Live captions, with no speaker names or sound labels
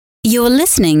You're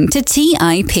listening to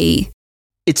TIP.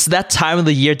 It's that time of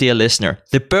the year, dear listener,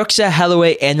 the Berkshire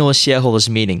Hathaway annual shareholders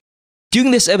meeting.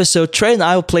 During this episode, Trey and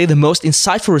I will play the most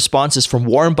insightful responses from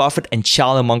Warren Buffett and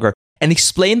Charlie Munger and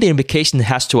explain the implication it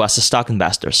has to us as stock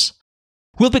investors.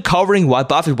 We'll be covering why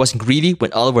Buffett wasn't greedy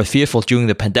when others were fearful during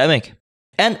the pandemic,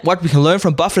 and what we can learn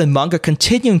from Buffett and Munger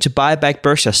continuing to buy back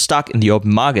Berkshire stock in the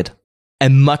open market,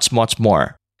 and much, much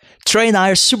more. Trey and I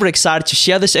are super excited to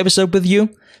share this episode with you,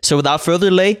 so without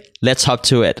further delay, let's hop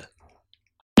to it.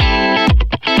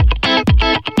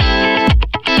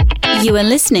 You are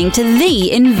listening to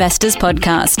The Investors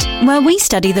Podcast, where we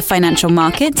study the financial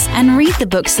markets and read the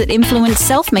books that influence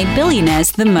self-made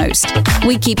billionaires the most.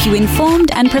 We keep you informed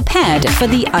and prepared for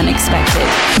the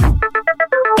unexpected.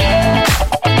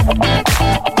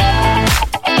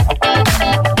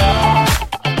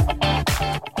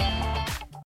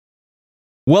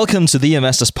 Welcome to The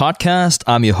Investors Podcast.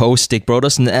 I'm your host, Stig,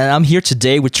 and I'm here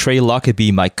today with Trey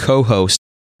Lockerbie, my co-host.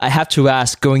 I have to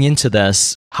ask, going into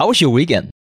this, how was your weekend?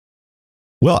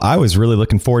 Well, I was really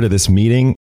looking forward to this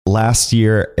meeting. Last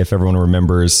year, if everyone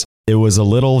remembers, it was a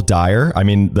little dire. I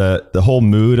mean, the whole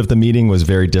mood of the meeting was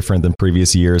very different than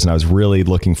previous years, and I was really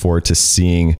looking forward to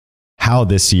seeing how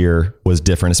this year was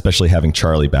different, especially having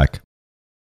Charlie back.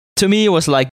 To me, it was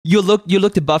like, you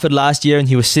looked at Buffett last year, and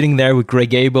he was sitting there with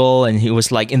Greg Abel, and he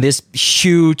was like in this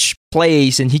huge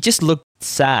place, and he just looked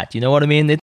sad. You know what I mean?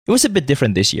 It was a bit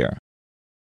different this year.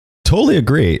 Totally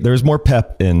agree. There's more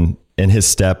pep in his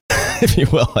step, if you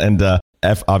will. And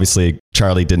obviously,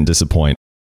 Charlie didn't disappoint.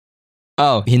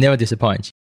 Oh, he never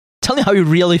disappoints. Tell me how you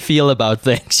really feel about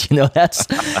things. You know,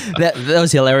 that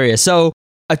was hilarious. So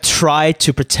I tried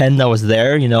to pretend I was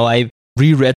there. You know, I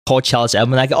reread Paul Charles'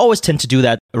 album. I always tend to do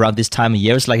that around this time of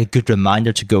year. It's like a good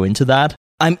reminder to go into that.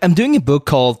 I'm doing a book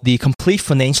called The Complete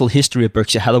Financial History of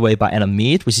Berkshire Hathaway by Anna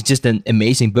Mead, which is just an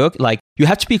amazing book. Like, you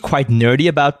have to be quite nerdy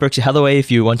about Berkshire Hathaway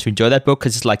if you want to enjoy that book,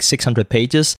 because it's like 600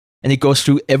 pages. And it goes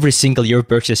through every single year of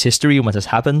Berkshire's history and what has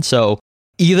happened. So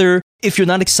either if you're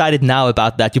not excited now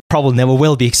about that, you probably never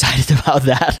will be excited about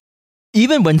that.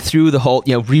 Even went through the whole,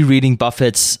 rereading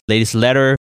Buffett's latest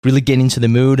letter, really getting into the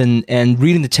mood and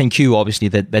reading the 10Q, obviously,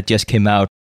 that just came out.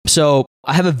 So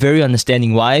I have a very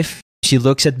understanding wife. She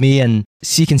looks at me and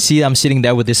she can see I'm sitting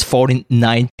there with this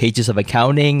 49 pages of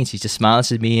accounting. And she just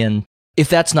smiles at me. And if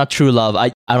that's not true love,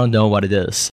 I don't know what it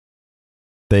is.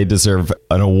 They deserve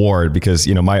an award because,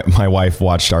 my wife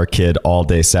watched our kid all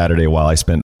day Saturday while I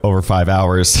spent over 5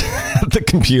 hours at the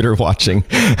computer watching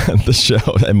the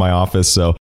show in my office.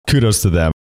 So kudos to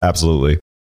them. Absolutely.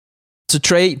 So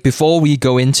Trey, before we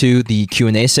go into the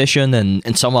Q&A session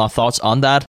and some of our thoughts on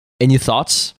that, any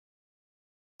thoughts?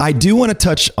 I do want to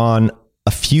touch on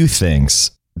a few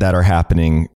things that are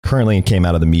happening currently and came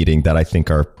out of the meeting that I think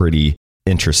are pretty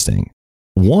interesting.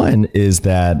 One is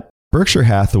that Berkshire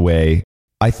Hathaway,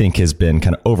 I think, has been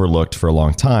kind of overlooked for a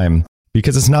long time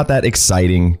because it's not that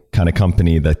exciting kind of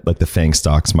company that like the FANG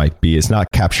stocks might be. It's not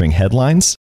capturing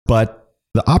headlines, but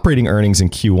the operating earnings in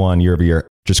Q1 year over year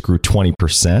just grew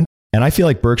 20%. And I feel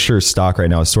like Berkshire's stock right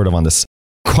now is sort of on this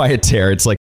quiet tear. It's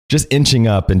like just inching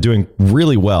up and doing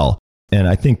really well. And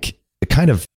I think it kind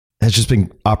of has just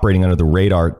been operating under the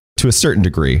radar to a certain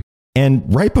degree. And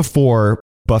right before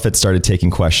Buffett started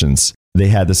taking questions, they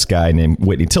had this guy named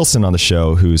Whitney Tilson on the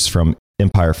show who's from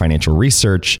Empire Financial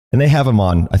Research. And they have him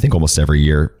on, I think, almost every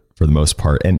year for the most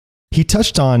part. And he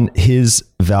touched on his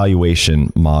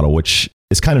valuation model, which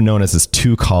is kind of known as this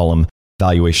 2-column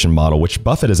valuation model, which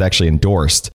Buffett has actually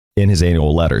endorsed in his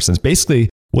annual letters. And it's basically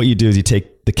what you do is you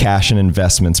take the cash and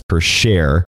investments per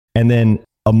share and then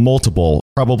a multiple,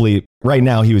 probably right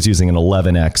now he was using an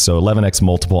 11x. So 11x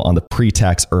multiple on the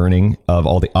pre-tax earning of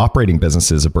all the operating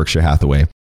businesses of Berkshire Hathaway.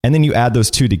 And then you add those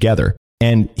two together.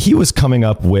 And he was coming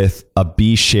up with a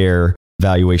B share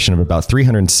valuation of about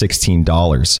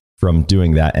 $316 from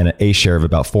doing that and an A share of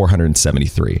about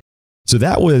 $473. So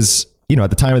that was, at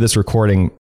the time of this recording,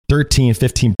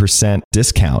 15%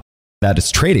 discount that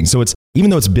it's trading. So it's, even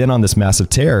though it's been on this massive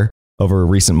tear over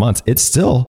recent months, it's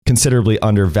still considerably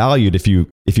undervalued if you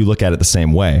look at it the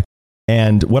same way.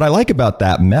 And what I like about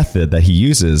that method that he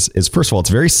uses is, first of all, it's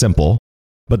very simple.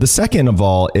 But the second of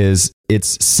all is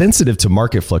it's sensitive to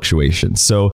market fluctuations.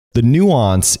 So the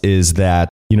nuance is that,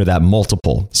 that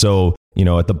multiple. So,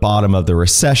 at the bottom of the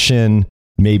recession,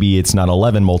 maybe it's not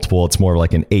 11 multiple, it's more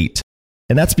like an 8.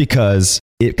 And that's because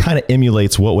it kind of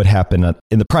emulates what would happen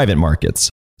in the private markets.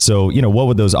 So, what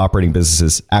would those operating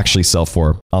businesses actually sell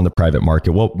for on the private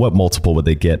market? What multiple would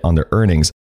they get on their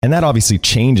earnings? And that obviously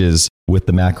changes with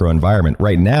the macro environment.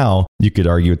 Right now, you could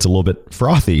argue it's a little bit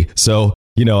frothy. So,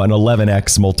 an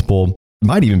 11x multiple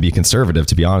might even be conservative,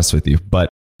 to be honest with you. But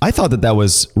I thought that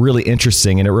was really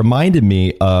interesting. And it reminded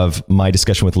me of my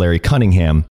discussion with Larry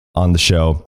Cunningham on the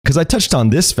show, because I touched on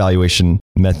this valuation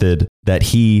method that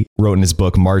he wrote in his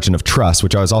book, Margin of Trust,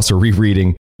 which I was also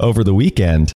rereading over the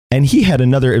weekend. And he had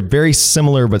another very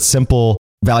similar but simple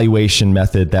valuation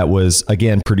method that was,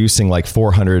 again, producing like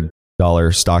 $400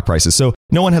 stock prices. So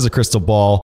no one has a crystal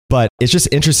ball, but it's just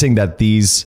interesting that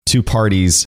these two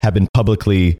parties have been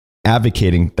publicly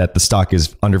advocating that the stock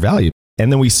is undervalued.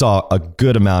 And then we saw a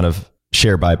good amount of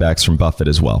share buybacks from Buffett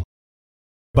as well.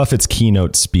 Buffett's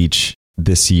keynote speech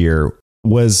this year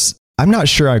was, I'm not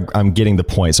sure I'm getting the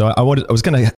point. So I wanted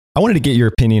to get your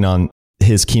opinion on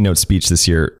his keynote speech this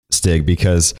year, Stig,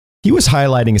 because he was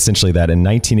highlighting essentially that in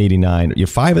 1989,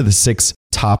 5 of the 6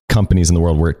 top companies in the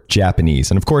world were Japanese.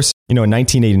 And of course, in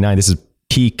 1989, this is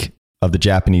peak of the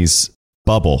Japanese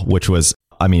bubble, which was,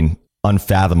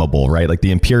 unfathomable, right? Like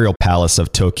the Imperial Palace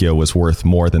of Tokyo was worth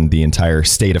more than the entire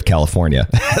state of California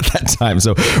at that time.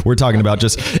 So we're talking about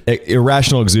just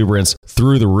irrational exuberance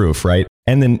through the roof, right?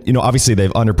 And then, obviously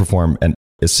they've underperformed, and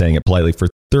is saying it politely, for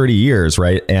 30 years,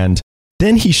 right? And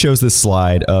then he shows this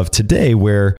slide of today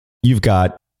where you've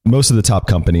got most of the top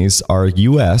companies are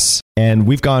US, and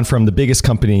we've gone from the biggest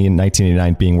company in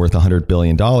 1989 being worth $100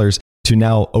 billion to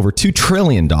now over $2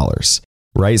 trillion,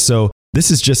 right? So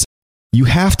this is just, you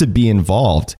have to be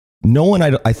involved. No one,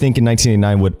 I think, in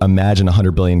 1989 would imagine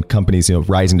 100 billion companies,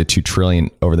 rising to 2 trillion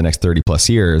over the next 30 plus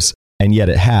years, and yet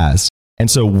it has.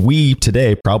 And so we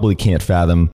today probably can't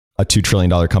fathom a $2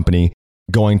 trillion company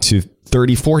going to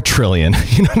 34 trillion,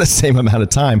 in the same amount of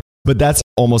time. But that's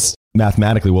almost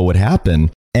mathematically what would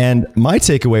happen. And my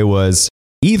takeaway was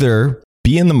either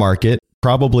be in the market.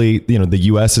 Probably, the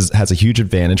US has a huge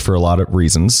advantage for a lot of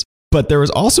reasons. But there was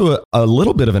also a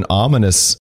little bit of an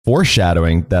ominous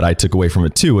foreshadowing that I took away from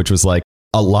it too, which was like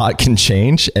a lot can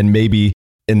change. And maybe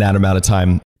in that amount of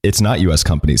time, it's not US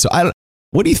companies. So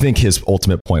what do you think his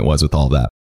ultimate point was with all that?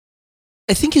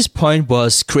 I think his point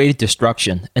was creative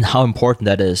destruction and how important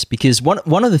that is. Because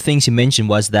one of the things he mentioned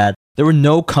was that there were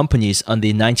no companies on the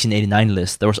 1989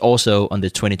 list. There was also on the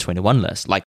 2021 list,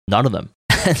 like none of them.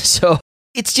 And so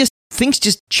it's just, things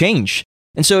just change.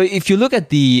 And so if you look at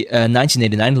the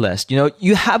 1989 list,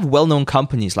 you have well-known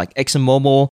companies like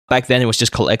ExxonMobil. Back then it was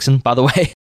just called Exxon, by the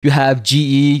way. You have GE,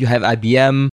 you have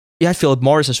IBM, you had Philip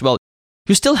Morris as well.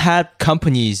 You still had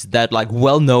companies that like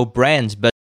well-known brands,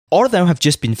 but all of them have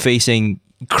just been facing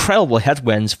incredible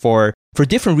headwinds for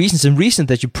different reasons, and reasons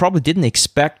that you probably didn't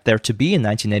expect there to be in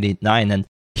 1989. And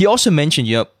he also mentioned,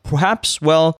 perhaps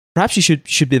you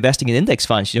should be investing in index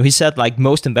funds. He said like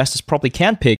most investors probably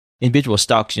can't pick individual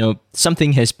stocks.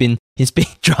 Something he's been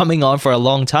drumming on for a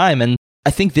long time, and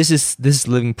I think this is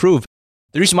living proof.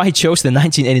 The reason why he chose the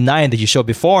 1989 that you showed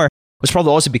before was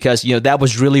probably also because that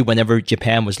was really whenever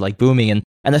Japan was like booming,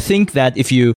 and I think that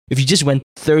if you just went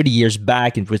 30 years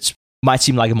back, which might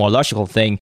seem like a more logical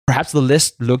thing, perhaps the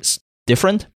list looks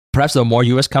different. Perhaps there are more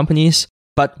US companies.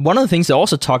 But one of the things they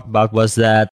also talked about was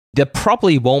that there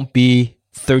probably won't be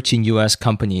 13 US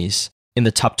companies in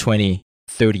the top 20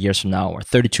 30 years from now or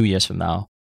 32 years from now.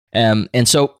 And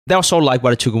so that was sort of like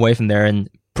what I took away from there. And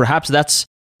perhaps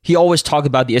he always talked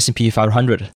about the S&P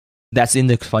 500. That's the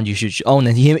index fund you should own.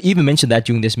 And he even mentioned that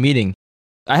during this meeting.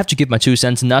 I have to give my 2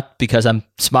 cents, not because I'm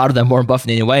smarter than Warren Buffett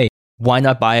in any way. Why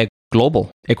not buy a global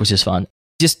equities fund?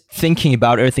 Just thinking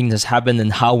about everything that's happened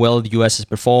and how well the US has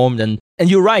performed. And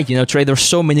you're right, Trey, there's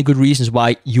so many good reasons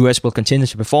why US will continue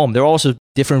to perform. There are also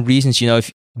different reasons,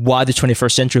 why the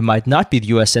 21st century might not be the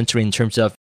US century in terms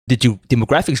of the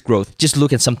demographics growth. Just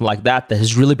look at something like that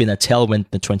has really been a tailwind in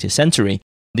the 20th century.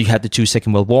 You had the 2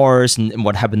 Second World Wars and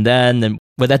what happened then, and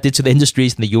what that did to the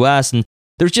industries in the US. And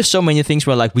there's just so many things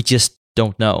where like we just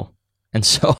don't know. And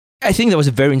so I think that was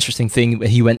a very interesting thing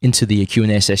he went into the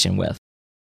Q&A session with.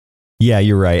 Yeah,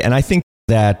 you're right. And I think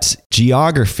that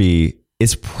geography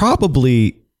is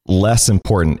probably less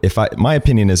important. My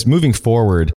opinion is moving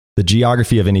forward, the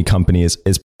geography of any company is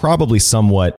probably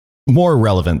somewhat more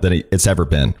relevant than it's ever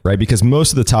been, right? Because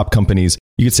most of the top companies,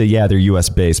 you could say, yeah, they're US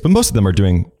based, but most of them are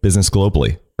doing business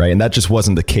globally, right? And that just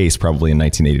wasn't the case probably in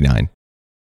 1989.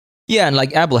 Yeah, and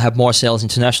like Apple have more sales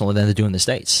internationally than they do in the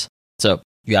States. So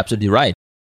you're absolutely right.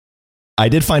 I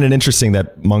did find it interesting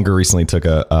that Munger recently took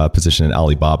a position in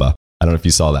Alibaba. I don't know if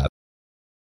you saw that.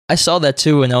 I saw that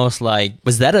too, and I was like,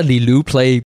 was that a Li Lu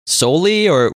play solely,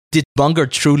 or did Munger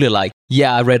truly like,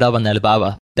 yeah, I read up on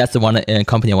Alibaba. That's the one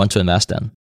company I want to invest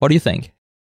in. What do you think?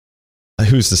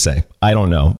 Who's to say? I don't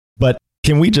know. But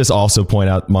can we just also point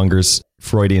out Munger's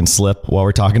Freudian slip while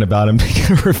we're talking about him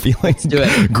revealing Let's do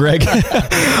it. Greg?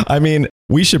 I mean,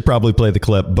 we should probably play the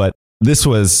clip, but this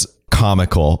was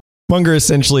comical. Munger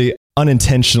essentially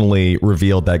unintentionally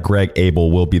revealed that Greg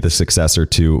Abel will be the successor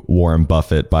to Warren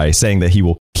Buffett by saying that he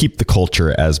will keep the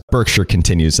culture as Berkshire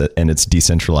continues in its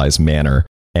decentralized manner.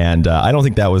 And I don't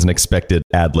think that was an expected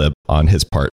ad lib on his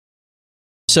part.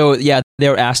 So yeah, they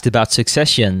were asked about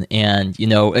succession, and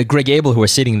Greg Abel, who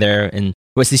was sitting there and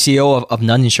was the CEO of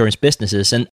non-insurance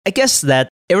businesses, and I guess that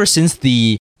ever since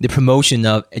the promotion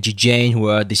of Ajit Jain, who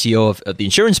are the CEO of the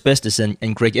insurance business, and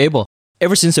Greg Abel,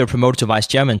 ever since they were promoted to vice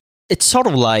chairman, it's sort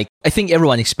of like, I think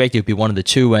everyone expected it to be one of the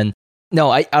two. And no,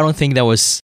 I don't think that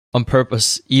was on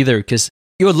purpose either, because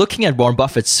you were looking at Warren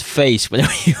Buffett's face when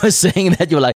he was saying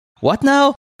that. You were like, what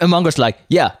now? And Munger's like,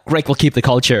 yeah, Greg will keep the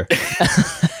culture.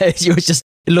 It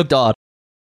looked odd.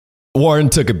 Warren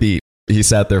took a beat. He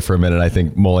sat there for a minute, I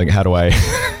think, mulling, how do I?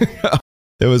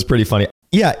 It was pretty funny.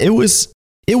 Yeah, it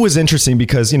was interesting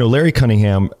because, Larry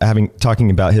Cunningham, talking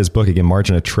about his book again,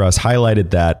 Margin of Trust,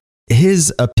 highlighted that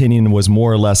his opinion was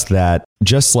more or less that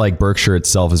just like Berkshire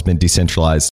itself has been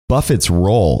decentralized, Buffett's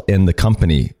role in the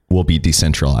company will be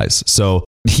decentralized. So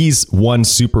he's one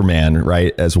Superman,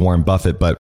 right, as Warren Buffett,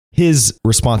 but his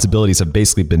responsibilities have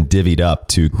basically been divvied up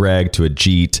to Greg, to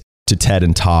Ajit, to Ted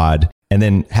and Todd, and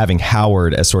then having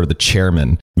Howard as sort of the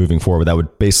chairman moving forward that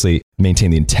would basically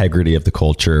maintain the integrity of the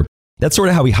culture. That's sort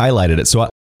of how he highlighted it. So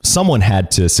someone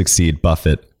had to succeed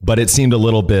Buffett, but it seemed a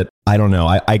little bit, I don't know,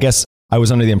 I guess I was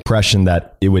under the impression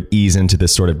that it would ease into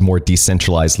this sort of more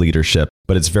decentralized leadership,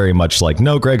 but it's very much like,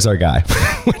 no, Greg's our guy,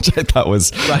 which I thought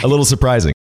was a little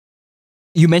surprising.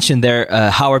 You mentioned there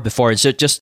Howard before. So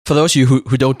just for those of you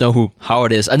who don't know who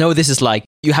Howard is, I know this is like,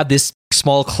 you have this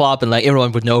small club and like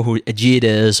everyone would know who Ajit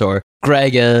is or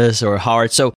Greg is or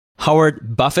Howard. So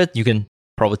Howard Buffett, you can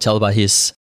probably tell by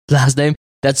his last name,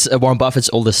 that's Warren Buffett's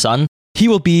oldest son. He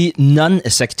will be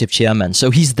non-executive chairman.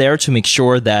 So he's there to make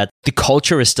sure that the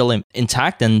culture is still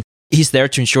intact, and he's there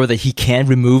to ensure that he can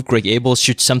remove Greg Abel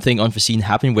should something unforeseen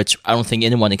happen, which I don't think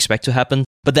anyone expect to happen.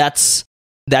 But that's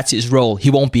his role.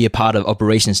 He won't be a part of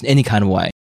operations in any kind of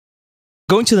way.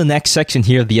 Going to the next section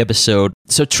here of the episode.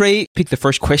 So Trey picked the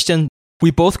first question.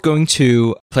 We're both going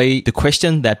to play the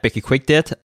question that Becky Quick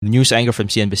did, the news anchor from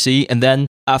CNBC, and then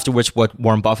afterwards what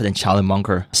Warren Buffett and Charlie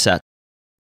Munger said.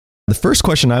 The first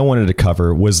question I wanted to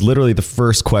cover was literally the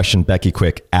first question Becky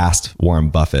Quick asked Warren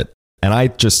Buffett. And I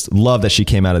just love that she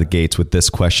came out of the gates with this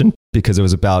question because it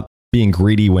was about being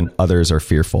greedy when others are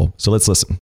fearful. So let's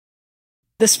listen.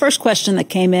 This first question that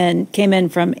came in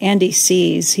from Andy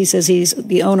Sees. He says he's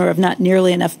the owner of not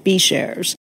nearly enough B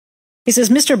shares. He says,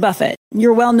 Mr. Buffett,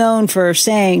 you're well known for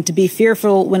saying to be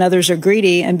fearful when others are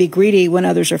greedy and be greedy when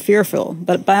others are fearful.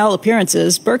 But by all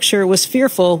appearances, Berkshire was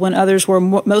fearful when others were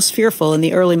most fearful in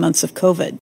the early months of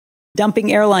COVID.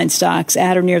 Dumping airline stocks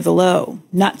at or near the low,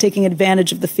 not taking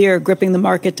advantage of the fear gripping the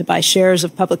market to buy shares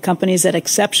of public companies at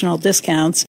exceptional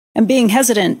discounts, and being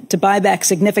hesitant to buy back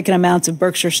significant amounts of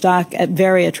Berkshire stock at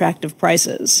very attractive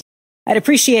prices. I'd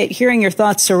appreciate hearing your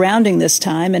thoughts surrounding this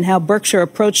time and how Berkshire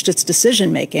approached its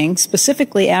decision-making,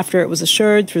 specifically after it was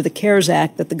assured through the CARES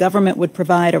Act that the government would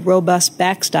provide a robust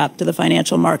backstop to the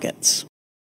financial markets.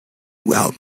 Well,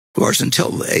 of course, until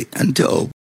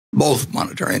both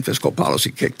monetary and fiscal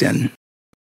policy kicked in,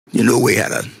 you knew we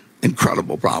had an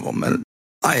incredible problem. And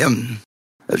I am,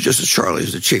 just as Charlie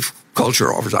is the chief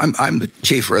culture officer, I'm the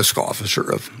chief risk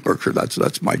officer of Berkshire.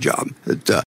 That's my job.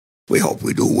 We hope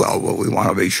we do well, but we want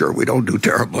to be sure we don't do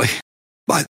terribly.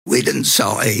 But we didn't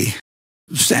sell a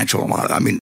substantial amount. I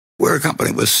mean, we're a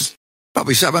company with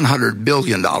probably $700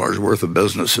 billion worth of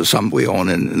businesses. Some we own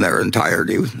in their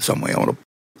entirety, some we own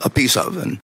a piece of.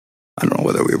 And I don't know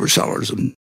whether we were sellers of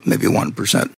maybe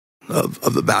 1%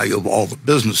 of the value of all the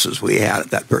businesses we had at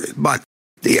that period. But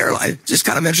the airline, it's just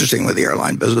kind of interesting with the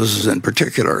airline businesses in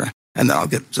particular. And then I'll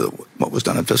get to what was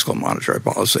done in fiscal and monetary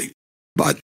policy.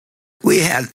 But we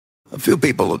had a few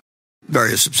people at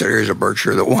various subsidiaries of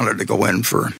Berkshire that wanted to go in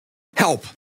for help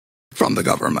from the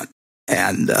government.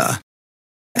 And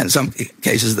in some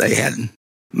cases, they had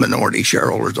minority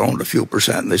shareholders owned a few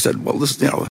percent. And they said, well, this,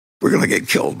 we're going to get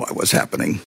killed by what's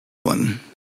happening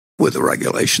with the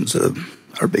regulations that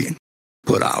are being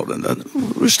put out. And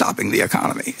we're stopping the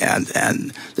economy. And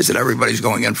they said, everybody's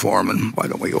going in for them. And why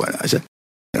don't we go in? I said,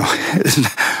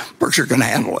 Berkshire can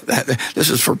handle it. This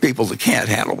is for people that can't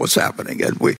handle what's happening.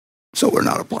 And so we're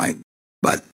not applying.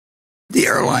 But the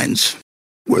airlines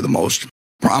were the most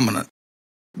prominent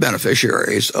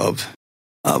beneficiaries of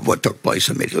what took place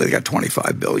immediately. They got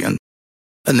 $25 billion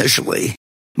initially,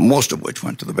 most of which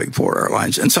went to the big four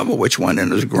airlines, and some of which went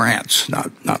in as grants,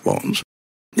 not loans.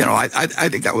 I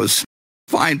think that was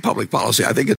fine public policy.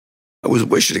 I was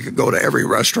wishing it could go to every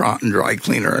restaurant and dry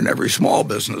cleaner and every small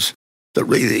business that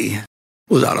really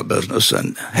was out of business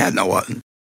and had no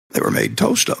they were made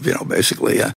toast of,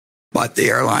 basically. But the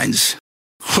airlines,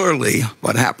 clearly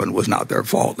what happened was not their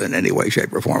fault in any way,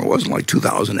 shape, or form. It wasn't like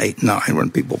 2008 and 9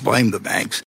 when people blamed the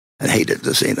banks and hated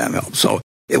to see them help. So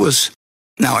it was,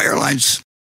 now airlines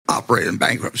operate in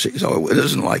bankruptcy. So it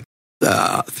isn't like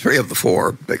 3 of the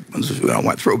 4 big ones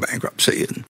went through bankruptcy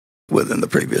and within the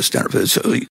previous 10 or 15. So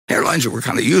the airlines that were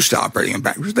kind of used to operating in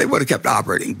bankruptcy, they would have kept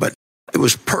operating, but it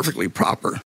was perfectly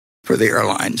proper for the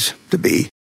airlines to be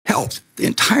helped. The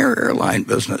entire airline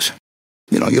business,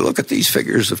 you look at these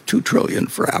figures of $2 trillion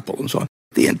for Apple and so on.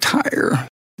 The entire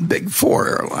big 4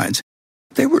 airlines,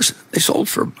 they sold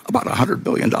for about $100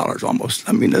 billion almost.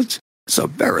 I mean, it's a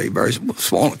very, very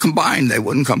small. Combined, they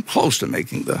wouldn't come close to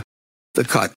making the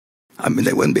cut. I mean,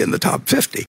 they wouldn't be in the top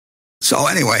 50. So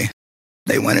anyway,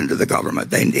 they went into the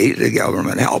government. They needed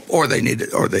government help, or they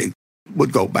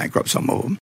would go bankrupt, some of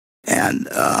them. And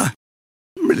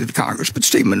really the Congress, but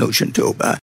Steve Mnuchin too.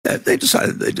 They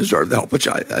decided they deserved the help, which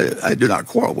I do not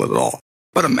quarrel with at all.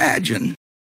 But imagine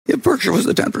if Berkshire was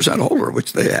the 10% holder,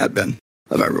 which they had been,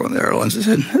 of everyone in the airlines. They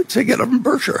said, take it up in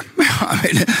Berkshire. I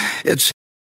mean, it's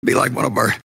be like one of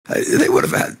our, they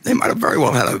might have very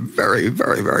well had a very,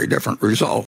 very, very different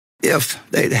result if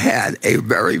they'd had a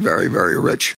very, very, very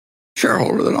rich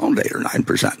shareholder that owned 8 or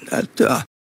 9%.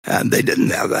 And they didn't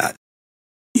have that.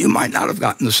 You might not have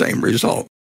gotten the same result.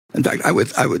 In fact, I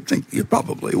would think you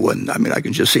probably wouldn't. I mean, I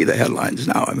can just see the headlines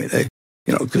now. I mean,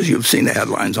 because you've seen the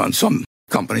headlines on some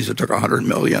companies that took $100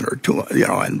 million or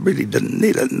 $2, and really didn't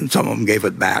need it, and some of them gave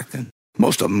it back, and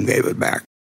most of them gave it back.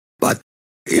 But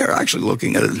you're actually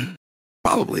looking at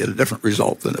probably at a different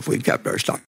result than if we'd kept our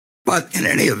stock. But in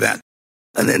any event,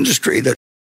 an industry that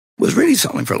was really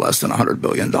selling for less than $100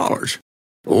 billion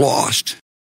lost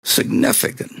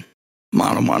significant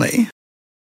amount of money.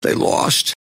 They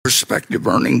lost respective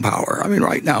earning power. I mean,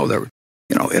 right now,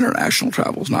 international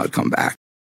travel's not come back.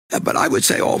 But I would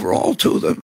say overall,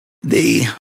 too, the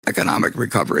economic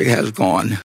recovery has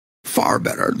gone far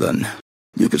better than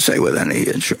you could say with any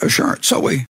assurance. So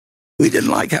we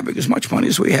didn't like having as much money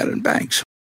as we had in banks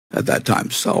at that time.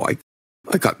 So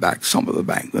I cut back some of the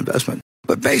bank investment.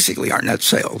 But basically, our net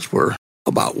sales were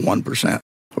about 1%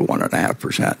 or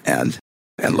 1.5%.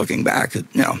 And looking back, it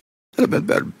would have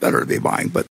been better to be buying.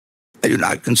 But I do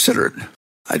not consider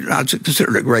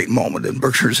it a great moment in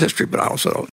Berkshire's history. But I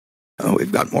also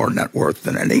we've got more net worth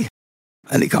than any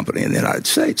company in the United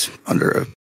States under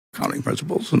accounting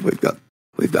principles, and we've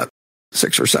got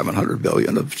 600 or 700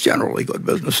 billion of generally good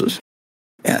businesses.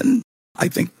 And I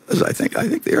think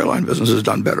the airline business has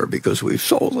done better because we've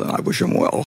sold, and I wish them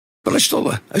well. But I still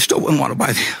wouldn't want to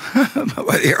buy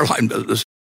the airline business.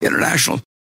 International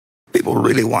people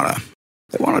really want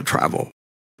to travel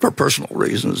for personal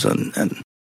reasons, and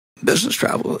business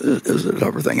travel is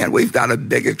another thing. And we've got a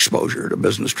big exposure to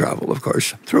business travel, of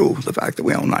course, through the fact that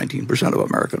we own 19% of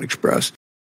American Express,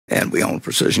 and we own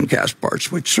Precision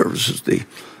Castparts, which services the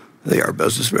air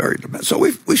business very dependent. So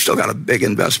we've still got a big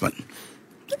investment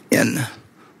in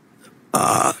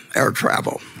air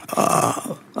travel,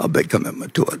 a big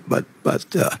commitment to it. But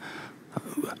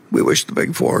we wish the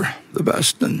Big Four the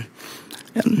best, and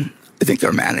I think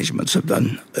their managements have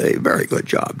done a very good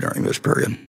job during this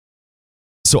period.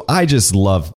 So I just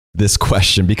love this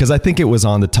question because I think it was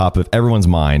on the top of everyone's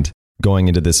mind going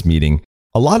into this meeting.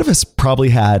 A lot of us probably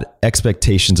had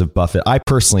expectations of Buffett. I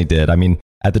personally did. I mean,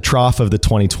 at the trough of the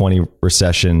 2020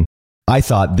 recession, I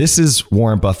thought this is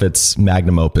Warren Buffett's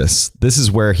magnum opus. This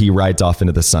is where he rides off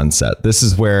into the sunset. This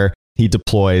is where he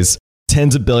deploys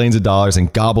tens of billions of dollars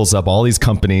and gobbles up all these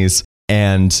companies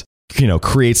and,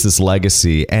 creates this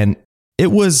legacy. And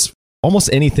it was almost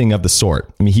anything of the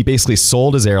sort. I mean, he basically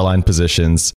sold his airline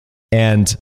positions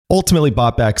and ultimately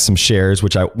bought back some shares,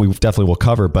 which we definitely will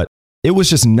cover, but it was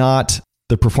just not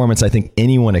the performance I think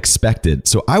anyone expected.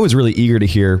 So I was really eager to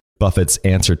hear Buffett's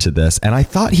answer to this. And I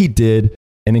thought he did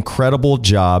an incredible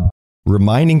job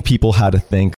reminding people how to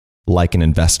think like an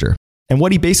investor. And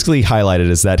what he basically highlighted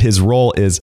is that his role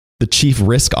is the chief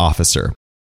risk officer.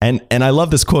 And I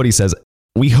love this quote. He says,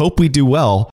 "We hope we do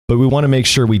well, but we want to make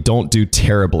sure we don't do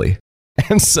terribly."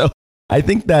 And so I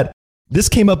think that this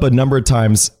came up a number of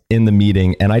times in the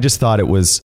meeting, and I just thought it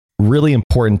was really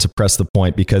important to press the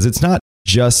point because it's not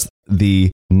just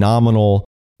the nominal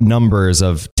numbers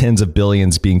of tens of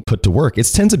billions being put to work.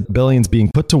 It's tens of billions being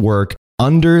put to work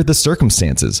under the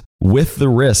circumstances, with the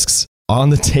risks on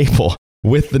the table,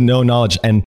 with the no knowledge.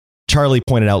 And Charlie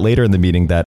pointed out later in the meeting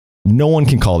that no one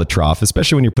can call the trough,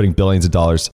 especially when you're putting billions of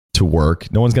dollars to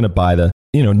work. No one's going to buy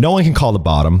no one can call the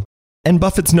bottom. And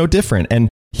Buffett's no different. And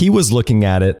he was looking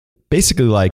at it basically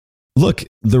like, look,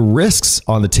 the risks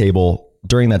on the table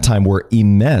during that time were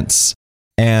immense.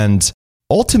 And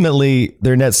ultimately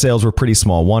their net sales were pretty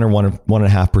small,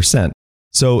 1.5%.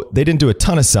 So they didn't do a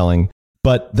ton of selling,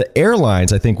 but the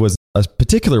airlines, I think, was a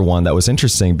particular one that was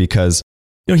interesting because,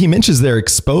 he mentions their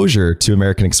exposure to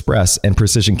American Express and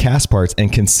Precision Castparts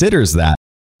and considers that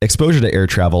exposure to air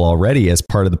travel already as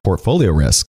part of the portfolio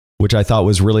risk, which I thought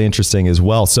was really interesting as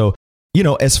well. So,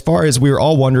 as far as we were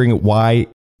all wondering why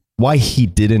he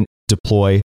didn't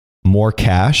deploy more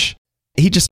cash, he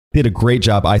just did a great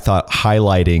job, I thought,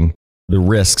 highlighting the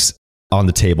risks on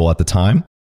the table at the time.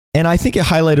 And I think it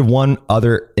highlighted one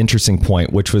other interesting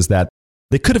point, which was that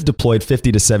they could have deployed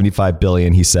 50 to 75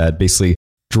 billion, he said, basically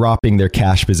dropping their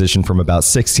cash position from about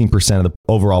 16% of the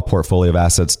overall portfolio of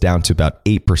assets down to about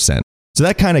 8%. So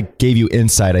that kind of gave you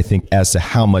insight, I think, as to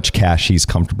how much cash he's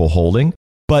comfortable holding.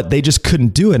 But they just couldn't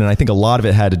do it. And I think a lot of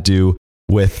it had to do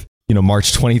with,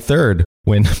 March 23rd,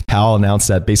 when Powell announced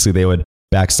that basically they would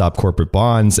backstop corporate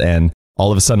bonds. And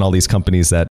all of a sudden, all these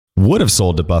companies that would have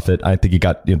sold to Buffett, I think he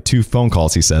got 2 phone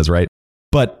calls, he says, right?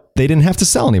 But they didn't have to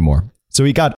sell anymore. So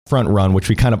he got front run, which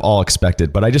we kind of all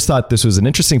expected. But I just thought this was an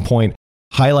interesting point,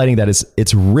 highlighting that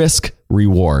it's risk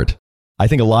reward. I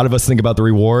think a lot of us think about the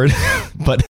reward,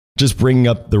 but just bringing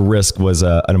up the risk was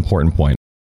an important point.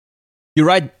 You're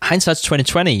right. Hindsight's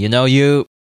 2020.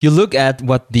 You look at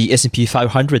what the S&P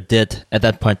 500 did at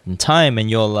that point in time, and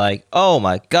you're like, oh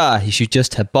my God, he should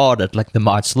just have bought at like the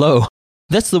March low.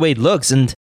 That's the way it looks.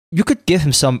 And you could give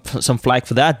him some flack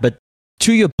for that. But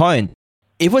to your point,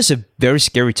 it was a very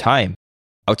scary time.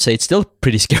 I would say it's still a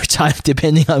pretty scary time,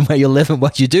 depending on where you live and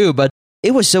what you do. But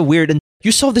it was so weird. And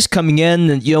you saw this coming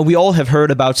in, and we all have heard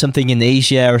about something in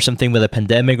Asia or something with a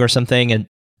pandemic or something. And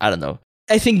I don't know.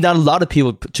 I think not a lot of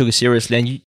people took it seriously.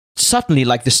 And suddenly,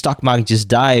 like, the stock market just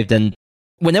dived. And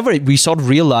whenever we sort of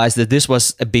realized that this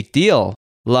was a big deal,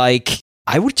 like,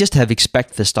 I would just have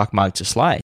expected the stock market to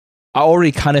slide. I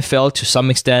already kind of felt to some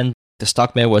extent the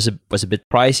stock market was a bit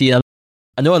pricey. And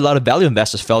I know a lot of value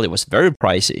investors felt it was very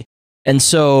pricey. And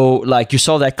so, like, you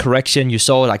saw that correction, you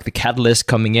saw like the catalyst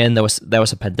coming in. There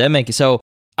was a pandemic. So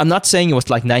I'm not saying it was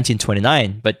like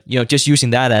 1929, but just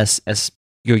using that as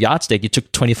your yardstick, it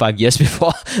took 25 years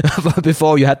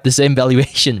before you had the same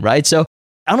valuation, right? So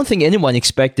I don't think anyone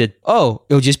expected, it'll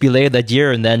just be later that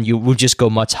year and then you will just go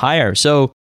much higher.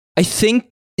 So I think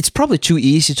it's probably too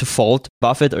easy to fault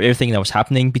Buffett or everything that was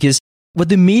happening, because what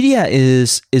the media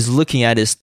is looking at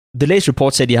is the latest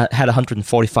report said he had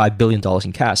 $145 billion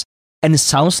in cash. And it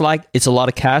sounds like it's a lot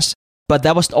of cash, but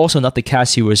that was also not the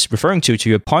cash he was referring to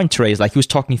your point, Trey. Like, he was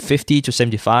talking 50 to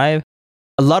 75.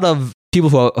 A lot of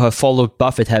people who have followed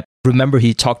Buffett remember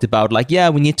he talked about, like,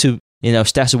 we need to,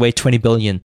 stash away 20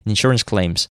 billion in insurance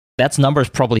claims. That number is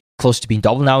probably close to being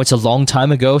double now. It's a long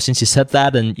time ago since he said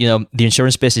that. And, the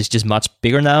insurance business is just much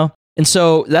bigger now. And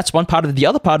so that's one part of it. The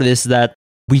other part of it is that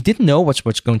we didn't know what's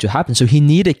going to happen. So he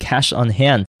needed cash on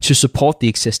hand to support the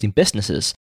existing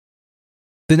businesses.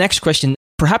 The next question,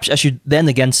 perhaps I should then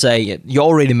again say, you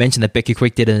already mentioned that Becky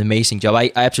Quick did an amazing job.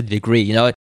 I absolutely agree.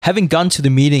 Having gone to the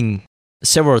meeting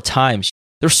several times,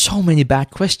 there's so many bad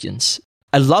questions.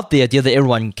 I love the idea that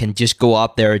everyone can just go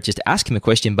up there and just ask him a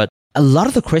question, but a lot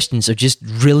of the questions are just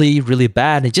really, really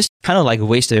bad. It just kind of like a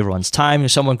waste of everyone's time.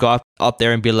 If someone go up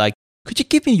there and be like, could you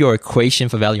give me your equation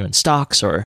for value in stocks?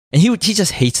 And he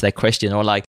just hates that question. Or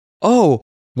like,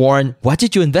 Warren, what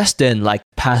did you invest in like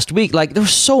past week? Like, there were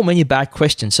so many bad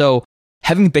questions. So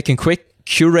having Beck and Quick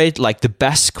curate like the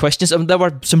best questions, there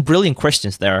were some brilliant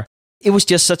questions there. It was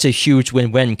just such a huge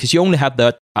win-win, because you only have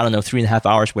that, 3.5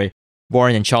 hours where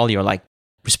Warren and Charlie are like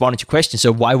responding to questions.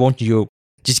 So why won't you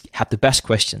just have the best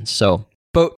questions?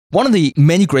 But one of the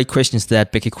many great questions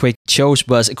that Becky Quick chose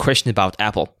was a question about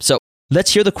Apple. So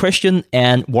let's hear the question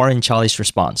and Warren and Charlie's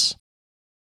response.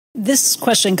 This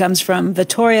question comes from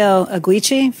Vittorio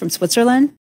Aguici from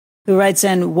Switzerland, who writes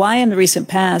in, why in the recent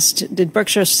past did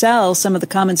Berkshire sell some of the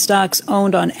common stocks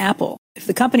owned on Apple? If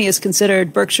the company is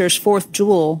considered Berkshire's fourth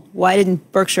jewel, why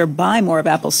didn't Berkshire buy more of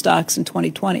Apple stocks in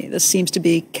 2020? This seems to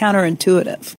be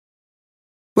counterintuitive.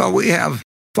 Well, we have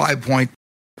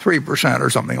 5.3% or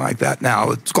something like that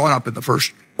now. It's gone up in the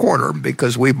first quarter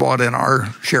because we bought in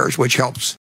our shares, which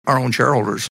helps our own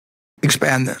shareholders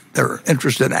expand their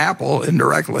interest in Apple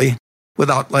indirectly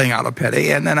without laying out a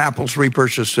penny. And then Apple's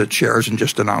repurchased its shares and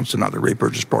just announced another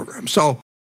repurchase program. So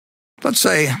let's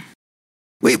say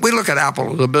we look at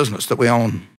Apple as a business that we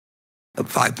own at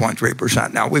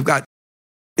 5.3%. Now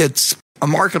it's a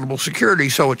marketable security,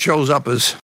 so it shows up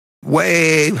as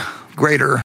way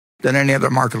greater than any other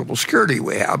marketable security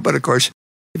we have. But of course,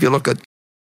 if you look at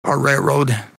our railroad,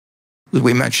 as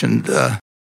we mentioned,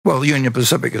 Union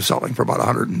Pacific is selling for about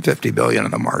 $150 billion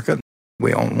in the market.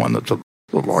 We own one that's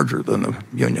a little larger than the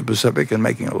Union Pacific and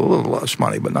making a little less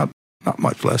money, but not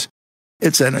much less.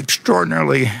 It's an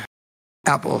extraordinarily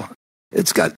Apple.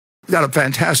 It's got a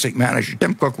fantastic manager.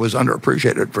 Tim Cook was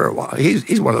underappreciated for a while.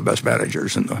 He's one of the best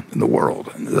managers in the world,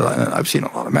 and I've seen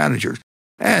a lot of managers.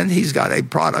 And he's got a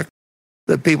product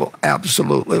that people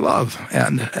absolutely love,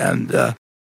 and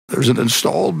there's an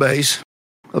installed base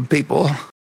of people,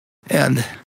 and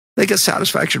they get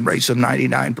satisfaction rates of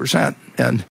 99%.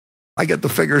 And I get the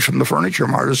figures from the Furniture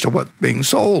Mart as to what's being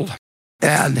sold.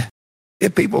 And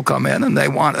if people come in and they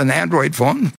want an Android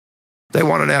phone, they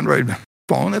want an Android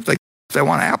phone. If they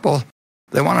want Apple,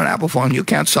 they want an Apple phone. You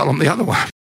can't sell them the other one.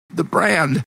 The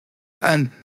brand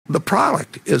and the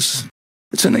product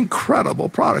it's an incredible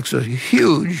product. It's a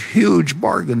huge, huge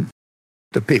bargain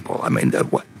to people. I mean,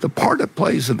 the part it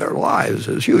plays in their lives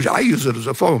is huge. I use it as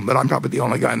a phone, but I'm probably the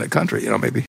only guy in the country.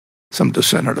 Maybe some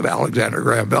descendant of Alexander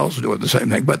Graham Bell's doing the same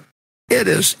thing. But it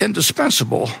is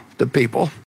indispensable to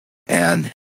people.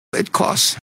 And car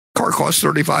costs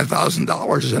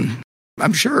 $35,000. And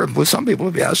I'm sure with some people,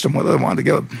 if you asked them whether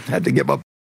they had to give up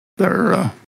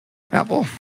their Apple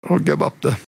or give up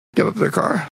their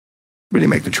car, really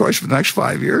make the choice for the next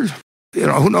 5 years.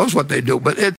 Who knows what they do,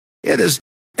 but it is,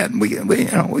 and we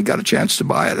got a chance to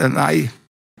buy it, and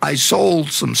I sold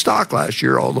some stock last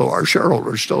year, although our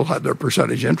shareholders still had their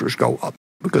percentage interest go up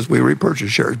because we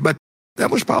repurchased shares, but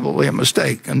that was probably a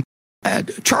mistake. And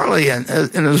Charlie, in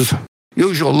his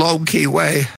usual low-key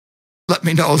way, let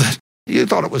me know that you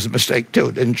thought it was a mistake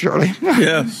too, didn't Charlie?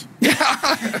 Yes. Yeah.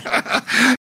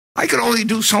 I could only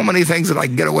do so many things that I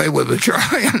could get away with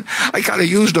Charlie, and I kind of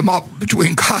used them up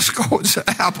between Costco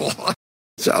and Apple.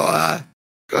 So,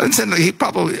 he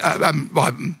probably,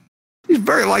 he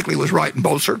very likely was right in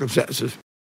both circumstances.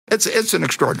 It's an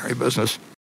extraordinary business.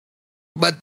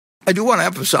 But I do want to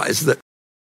emphasize that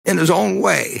in his own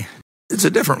way, it's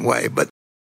a different way, but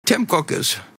Tim Cook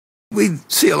we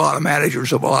see a lot of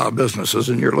managers of a lot of businesses,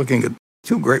 and you're looking at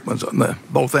two great ones on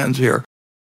both ends here.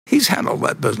 He's handled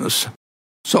that business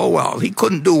so well. He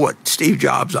couldn't do what Steve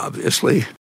Jobs obviously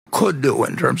could do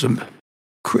in terms of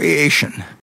creation.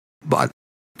 But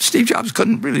Steve Jobs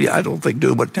couldn't really, I don't think,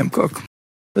 do what Tim Cook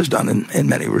has done in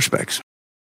many respects.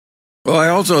 Well, I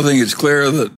also think it's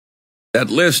clear that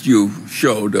list you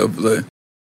showed of the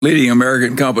leading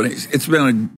American companies, it's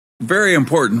been very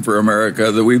important for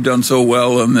America that we've done so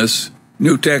well in this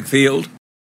new tech field.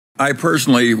 I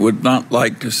personally would not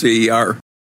like to see our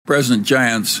present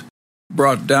giants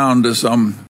brought down to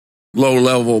some low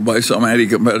level by some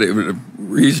anti-competitive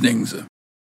reasonings.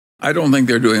 I don't think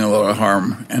they're doing a lot of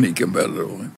harm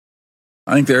anti-competitively.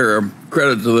 I think they're a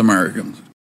credit to the Americans,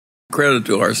 credit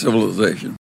to our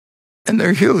civilization. And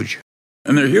they're huge.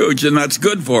 And that's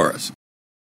good for us.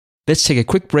 Let's take a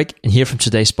quick break and hear from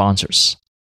today's sponsors.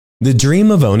 The dream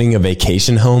of owning a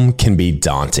vacation home can be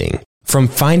daunting. From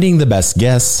finding the best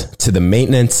guests, to the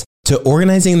maintenance, to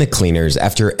organizing the cleaners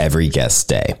after every guest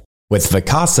stay. With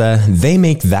Vacasa, they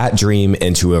make that dream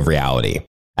into a reality.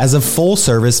 As a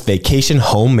full-service vacation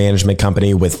home management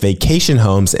company with vacation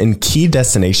homes in key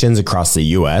destinations across the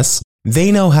U.S.,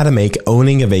 they know how to make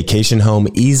owning a vacation home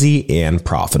easy and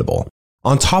profitable.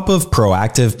 On top of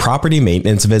proactive property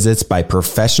maintenance visits by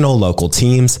professional local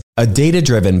teams, a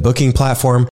data-driven booking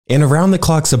platform, and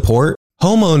around-the-clock support,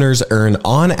 homeowners earn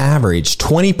on average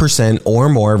 20% or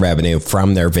more revenue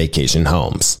from their vacation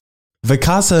homes.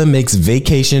 Vacasa makes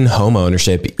vacation home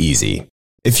ownership easy.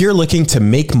 If you're looking to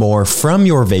make more from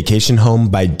your vacation home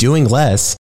by doing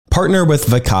less, partner with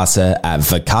Vacasa at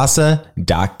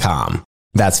vacasa.com.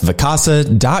 That's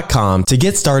vacasa.com to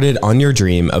get started on your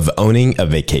dream of owning a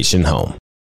vacation home.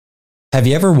 Have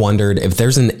you ever wondered if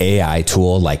there's an AI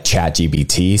tool like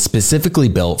ChatGPT specifically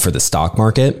built for the stock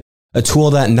market? A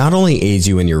tool that not only aids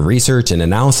you in your research and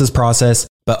analysis process,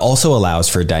 but also allows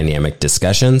for dynamic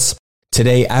discussions?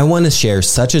 Today, I want to share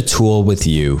such a tool with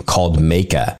you called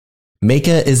Meka.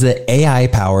 Meka is the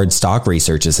AI-powered stock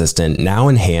research assistant now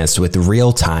enhanced with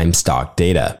real-time stock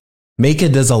data.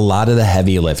 Meka does a lot of the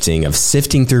heavy lifting of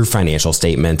sifting through financial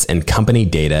statements and company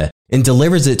data and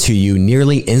delivers it to you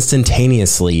nearly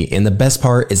instantaneously, and the best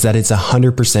part is that it's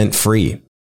 100% free.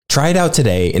 Try it out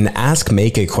today and ask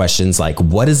Meka questions like,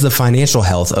 what is the financial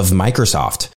health of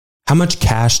Microsoft? How much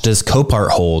cash does Copart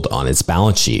hold on its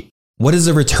balance sheet? What is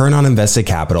the return on invested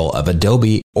capital of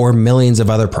Adobe, or millions of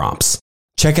other prompts?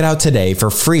 Check it out today for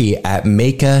free at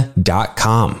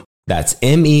Meka.com. That's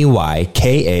MEYKA.com.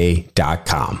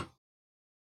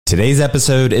 Today's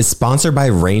episode is sponsored by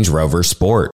Range Rover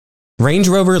Sport. Range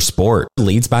Rover Sport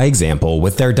leads by example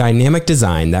with their dynamic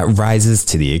design that rises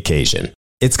to the occasion.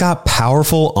 It's got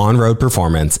powerful on-road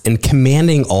performance and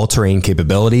commanding all-terrain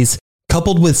capabilities,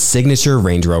 coupled with signature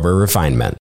Range Rover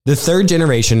refinement. The third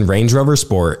generation Range Rover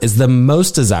Sport is the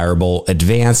most desirable,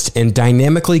 advanced, and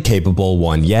dynamically capable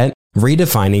one yet,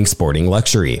 redefining sporting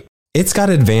luxury. It's got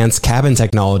advanced cabin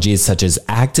technologies such as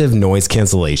active noise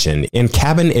cancellation and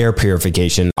cabin air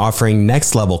purification, offering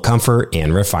next-level comfort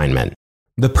and refinement.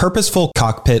 The purposeful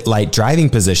cockpit light driving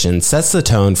position sets the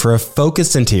tone for a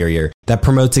focused interior that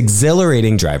promotes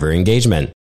exhilarating driver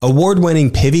engagement.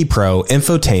 Award-winning Pivi Pro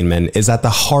infotainment is at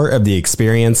the heart of the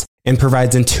experience and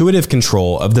provides intuitive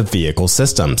control of the vehicle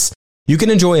systems. You can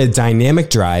enjoy a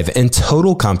dynamic drive and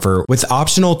total comfort with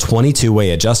optional 22-way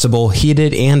adjustable,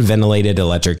 heated and ventilated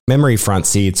electric memory front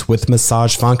seats with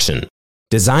massage function.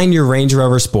 Design your Range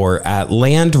Rover Sport at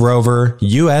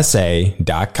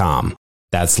LandRoverUSA.com.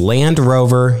 That's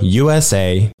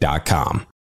LandRoverUSA.com.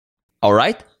 All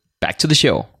right, back to the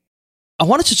show. I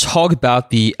wanted to talk about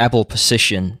the Apple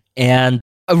position. And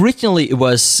originally it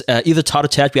was either Todd or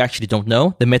Ted, we actually don't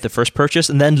know. They made the first purchase,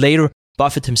 and then later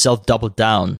Buffett himself doubled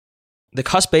down. The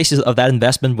cost basis of that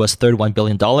investment was $31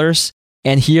 billion.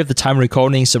 And here at the time of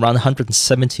recording is around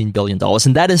 $117 billion.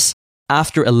 And that is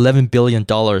after $11 billion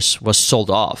was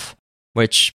sold off,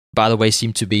 which, by the way,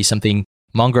 seemed to be something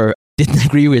Munger didn't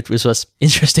agree with, which was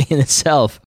interesting in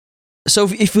itself. So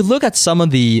if we look at some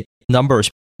of the numbers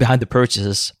behind the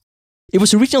purchases, it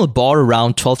was originally bought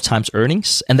around 12 times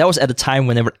earnings, and that was at a time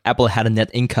whenever Apple had a net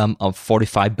income of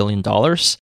 $45 billion.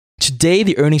 Today,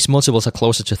 the earnings multiples are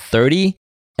closer to 30,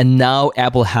 and now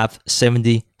Apple have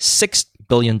 $76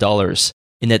 billion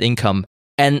in net income.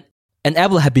 And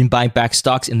Apple had been buying back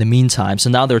stocks in the meantime, so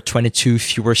now there are 22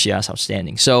 fewer shares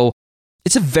outstanding. So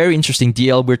it's a very interesting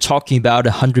deal. We're talking about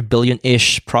 $100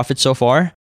 billion-ish profit so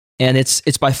far, and it's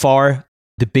by far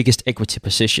the biggest equity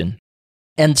position.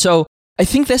 And so I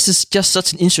think this is just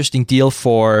such an interesting deal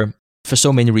for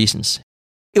so many reasons.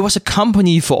 It was a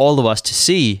company for all of us to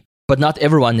see, but not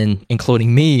everyone,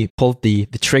 including me, pulled the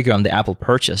trigger on the Apple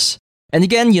purchase. And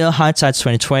again, hindsight's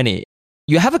 2020.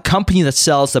 You have a company that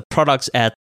sells the products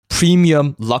at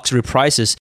premium luxury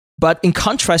prices, but in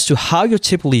contrast to how you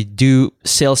typically do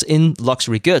sales in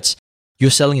luxury goods, you're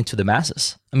selling it to the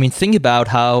masses. I mean, think about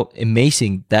how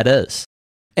amazing that is.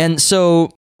 And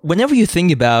so whenever you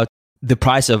think about the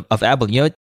price of Apple,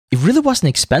 it really wasn't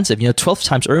expensive. 12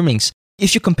 times earnings.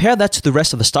 If you compare that to the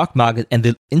rest of the stock market and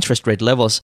the interest rate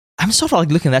levels, I'm sort of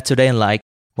like looking at that today and like,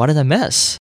 what did I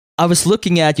miss? I was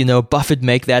looking at, Buffett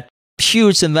make that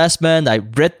huge investment. I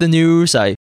read the news.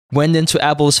 I went into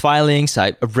Apple's filings.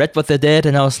 I read what they did,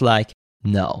 and I was like,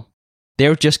 no,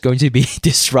 they're just going to be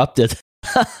disrupted.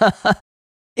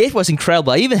 It was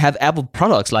incredible. I even have Apple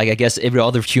products, like I guess every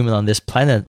other human on this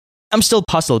planet. I'm still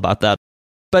puzzled about that.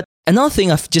 But another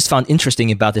thing I've just found interesting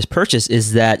about this purchase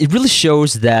is that it really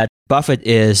shows that Buffett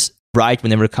is right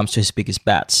whenever it comes to his biggest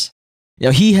bets.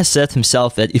 He has said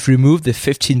himself that if you remove the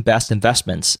 15 best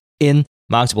investments in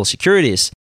marketable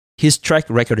securities, his track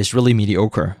record is really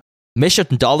mediocre.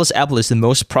 Measured in dollars, Apple is the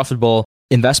most profitable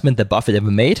investment that Buffett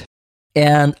ever made.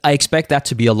 And I expect that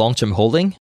to be a long-term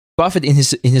holding. Buffett, in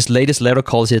his latest letter,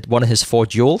 calls it one of his 4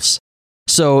 jewels.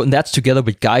 So that's together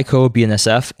with Geico,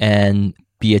 BNSF, and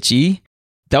BHE.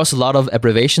 That was a lot of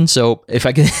abbreviation. So if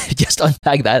I can just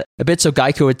unpack that a bit. So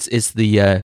Geico is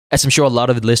the, as I'm sure a lot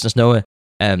of the listeners know,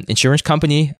 insurance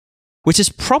company, which is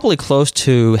probably close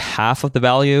to half of the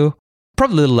value,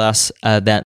 probably a little less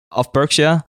than of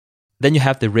Berkshire. Then you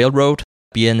have the railroad,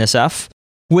 BNSF,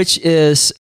 which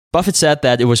is, Buffett said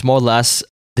that it was more or less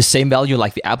the same value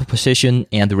like the Apple position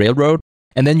and the railroad.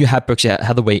 And then you have Berkshire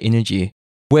Hathaway Energy,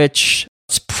 which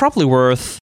is probably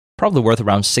worth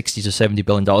around $60 to $70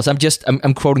 billion.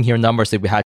 I'm quoting here numbers that we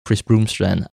had Chris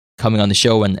Broomstrand coming on the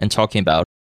show and talking about.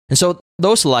 And so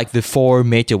those are like the 4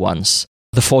 major ones,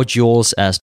 the 4 jewels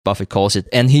as Buffett calls it.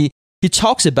 And he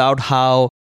talks about how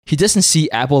he doesn't see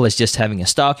Apple as just having a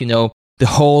stock. The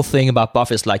whole thing about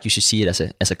Buffett is like you should see it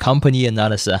as a company and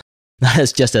not as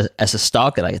just as a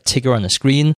stock, like a ticker on the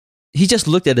screen. He just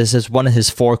looked at it as one of his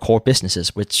 4 core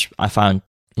businesses, which I found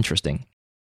interesting.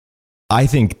 I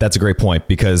think that's a great point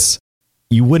because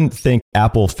you wouldn't think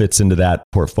Apple fits into that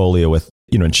portfolio with,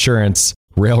 insurance,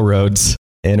 railroads,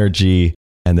 energy,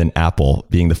 and then Apple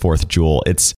being the 4th jewel.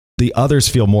 It's the others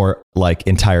feel more like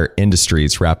entire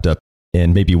industries wrapped up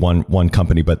in maybe one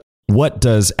company. But what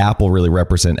does Apple really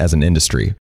represent as an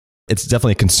industry? It's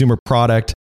definitely a consumer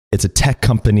product. It's a tech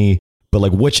company, but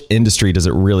like which industry does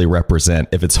it really represent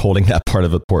if it's holding that part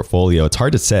of a portfolio? It's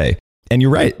hard to say. And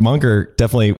you're right, Munger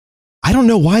definitely, I don't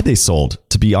know why they sold,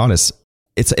 to be honest.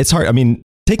 It's hard. I mean,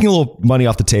 taking a little money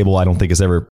off the table, I don't think is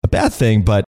ever a bad thing,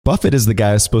 but Buffett is the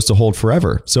guy who's supposed to hold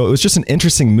forever. So it was just an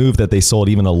interesting move that they sold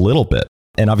even a little bit.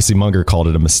 And obviously Munger called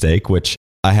it a mistake, which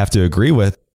I have to agree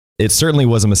with. It certainly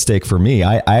was a mistake for me.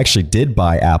 I actually did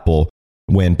buy Apple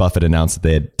when Buffett announced that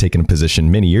they had taken a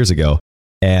position many years ago.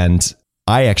 And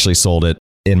I actually sold it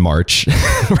in March,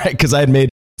 right? Because I had made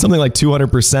something like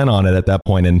 200% on it at that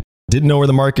point and didn't know where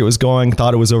the market was going,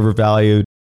 thought it was overvalued,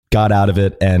 got out of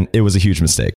it, and it was a huge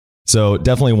mistake. So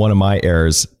definitely one of my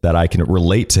errors that I can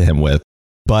relate to him with.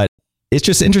 But it's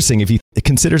just interesting. If he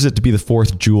considers it to be the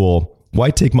fourth jewel,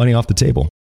 why take money off the table?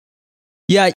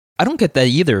 Yeah, I don't get that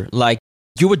either. Like,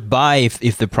 you would buy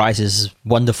if the price is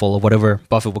wonderful or whatever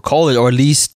Buffett would call it, or at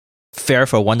least fair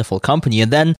for a wonderful company.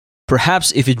 And then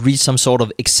perhaps if it reached some sort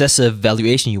of excessive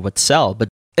valuation, you would sell. But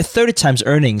at 30 times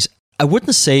earnings, I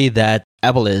wouldn't say that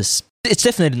Apple is, it's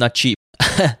definitely not cheap.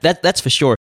 That's for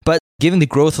sure. But given the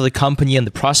growth of the company and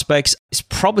the prospects, it's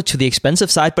probably to the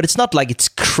expensive side, but it's not like it's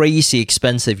crazy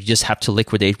expensive. You just have to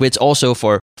liquidate, which also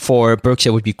for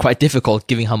Berkshire would be quite difficult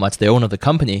given how much they own of the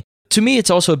company. To me, it's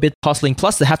also a bit puzzling.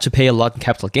 Plus, they have to pay a lot in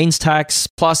capital gains tax.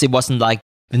 Plus, it wasn't like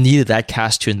they needed that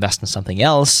cash to invest in something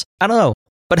else. I don't know.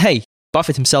 But hey,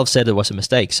 Buffett himself said it was a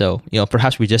mistake. So,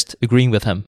 perhaps we're just agreeing with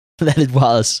him that it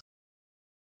was.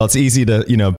 Well, it's easy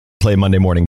to, play Monday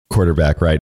morning quarterback,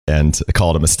 right? And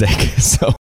call it a mistake.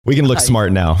 So we can look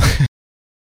smart now.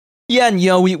 Yeah, and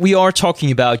we are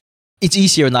talking about, it's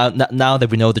easier now that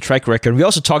we know the track record. We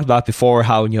also talked about before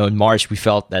how, in March we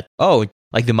felt that,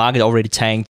 like the market already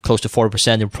tanked close to 4%,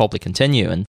 and will probably continue.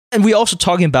 And we're also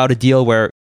talking about a deal where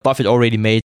Buffett already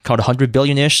made kind of 100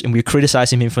 billion-ish, and we're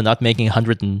criticizing him for not making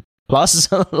 100 and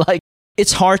plus. Like,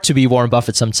 it's hard to be Warren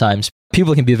Buffett sometimes.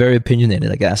 People can be very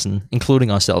opinionated, I guess, and including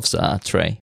ourselves,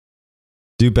 Trey.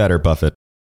 Do better, Buffett.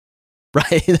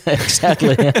 Right,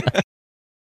 exactly.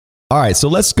 All right, so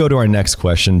let's go to our next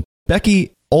question.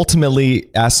 Becky ultimately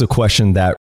asks a question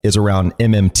that is around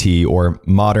MMT, or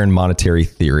modern monetary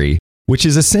theory, which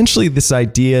is essentially this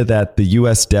idea that the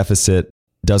US deficit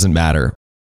doesn't matter.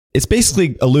 It's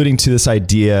basically alluding to this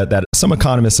idea that some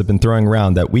economists have been throwing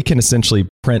around, that we can essentially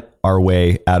print our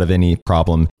way out of any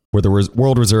problem, where the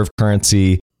world reserve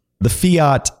currency, the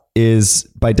fiat, is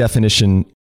by definition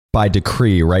by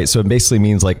decree, right? So it basically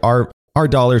means like our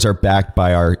dollars are backed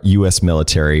by our US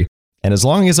military. And as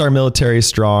long as our military is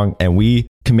strong and we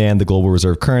command the global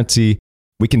reserve currency,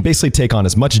 we can basically take on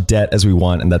as much debt as we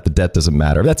want, and that the debt doesn't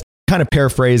matter. That's kind of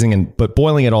paraphrasing, but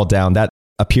boiling it all down, that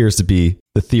appears to be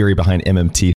the theory behind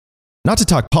MMT. Not to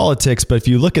talk politics, but if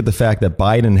you look at the fact that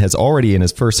Biden has already in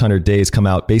his first 100 days come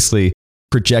out basically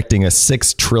projecting a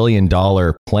 $6 trillion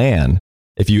plan,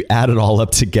 if you add it all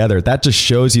up together, that just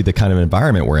shows you the kind of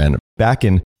environment we're in. Back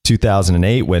in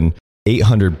 2008, when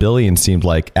 800 billion seemed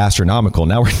like astronomical,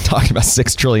 now we're talking about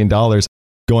 $6 trillion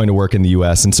going to work in the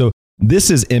US. And so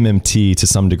this is MMT to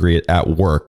some degree at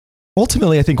work.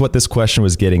 Ultimately, I think what this question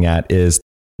was getting at is,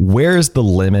 where's the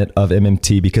limit of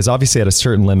MMT? Because obviously at a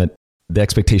certain limit, the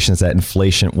expectation is that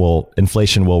inflation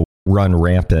will run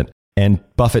rampant. And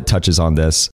Buffett touches on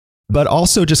this, but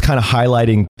also just kind of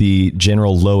highlighting the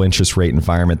general low interest rate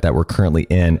environment that we're currently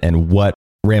in and what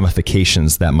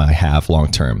ramifications that might have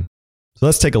long term. So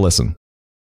let's take a listen.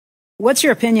 What's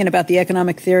your opinion about the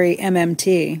economic theory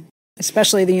MMT,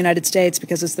 especially the United States,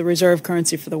 because it's the reserve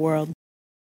currency for the world?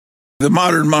 The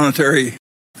modern monetary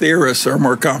theorists are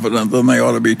more confident than they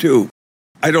ought to be, too.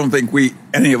 I don't think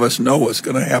any of us know what's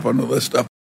going to happen to this stuff.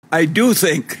 I do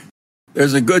think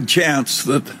there's a good chance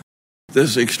that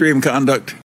this extreme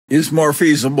conduct is more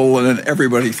feasible than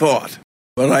everybody thought.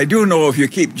 But I do know if you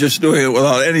keep just doing it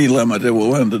without any limit, it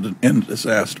will end in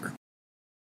disaster.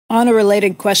 On a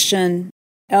related question,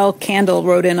 L. Candle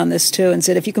wrote in on this too and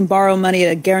said, if you can borrow money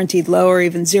at a guaranteed low or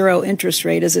even zero interest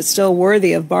rate, is it still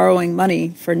worthy of borrowing money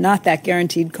for not that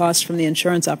guaranteed cost from the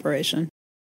insurance operation?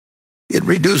 It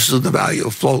reduces the value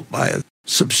of float by a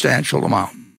substantial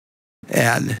amount.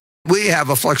 And we have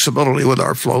a flexibility with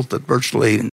our float that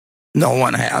virtually no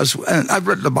one has. And I've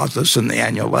written about this in the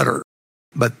annual letter.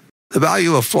 But the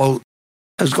value of float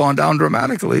has gone down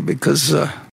dramatically because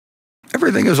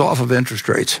everything is off of interest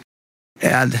rates.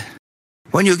 And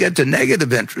when you get to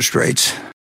negative interest rates,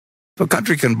 if a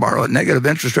country can borrow at negative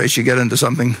interest rates, you get into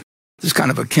something that's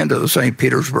kind of akin to the St.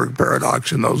 Petersburg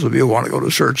paradox. And those of you who want to go to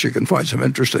search, you can find some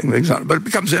interesting things on it. But it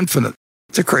becomes infinite.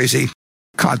 It's a crazy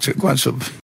consequence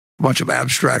of a bunch of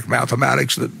abstract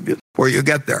mathematics where you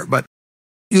get there. But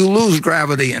you lose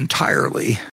gravity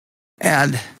entirely.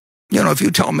 And, if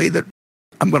you tell me that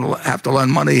I'm going to have to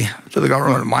lend money to the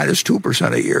government at minus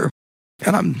 2% a year,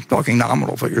 and I'm talking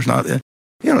nominal figures, not,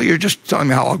 you're just telling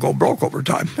me how I'll go broke over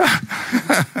time.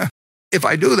 If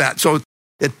I do that, so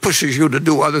it pushes you to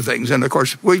do other things. And of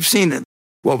course, we've seen it.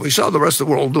 Well, we saw the rest of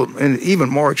the world do it in even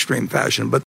more extreme fashion,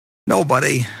 but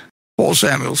nobody, Paul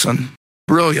Samuelson,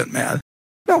 brilliant man,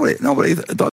 Nobody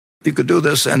thought you could do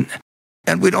this, and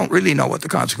we don't really know what the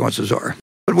consequences are.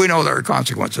 But we know there are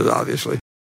consequences, obviously.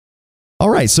 All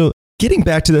right, so getting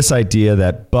back to this idea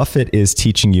that Buffett is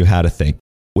teaching you how to think,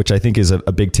 which I think is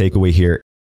a big takeaway here.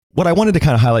 What I wanted to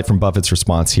kind of highlight from Buffett's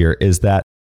response here is that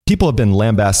people have been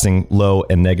lambasting low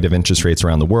and negative interest rates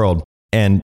around the world,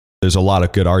 and there's a lot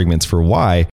of good arguments for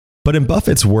why. But in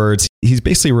Buffett's words, he's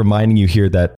basically reminding you here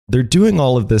that they're doing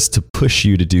all of this to push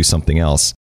you to do something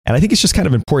else. And I think it's just kind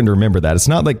of important to remember that. It's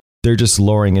not like they're just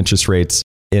lowering interest rates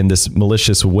in this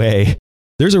malicious way.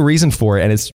 There's a reason for it,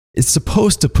 and it's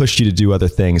supposed to push you to do other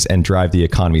things and drive the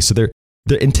economy. So their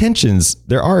intentions,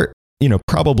 there are,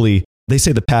 probably, they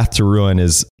say the path to ruin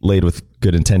is laid with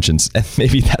good intentions, and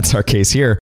maybe that's our case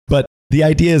here. But the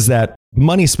idea is that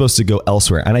money is supposed to go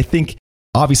elsewhere. And I think,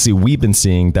 obviously, we've been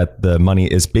seeing that the money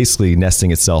is basically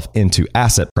nesting itself into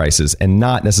asset prices and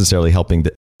not necessarily helping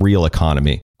the real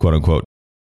economy, quote unquote.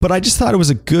 But I just thought it was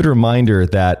a good reminder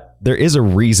that there is a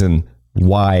reason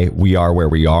why we are where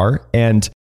we are. And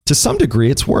to some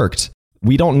degree, it's worked.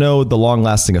 We don't know the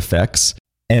long-lasting effects.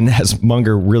 And as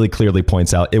Munger really clearly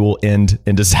points out, it will end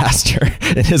in disaster,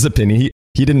 in his opinion.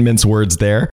 He didn't mince words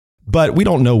there. But we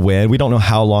don't know when. We don't know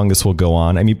how long this will go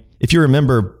on. I mean, if you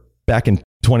remember back in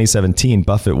 2017,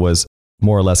 Buffett was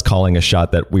more or less calling a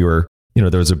shot that we were,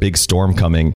 there was a big storm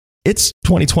coming. It's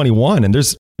 2021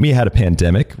 and we had a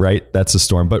pandemic, right? That's a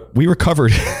storm, but we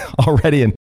recovered already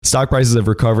and stock prices have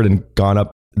recovered and gone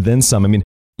up then some. I mean,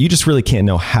 you just really can't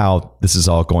know how this is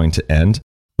all going to end,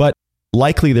 but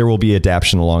likely there will be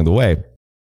adaptation along the way.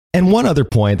 And one other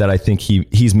point that I think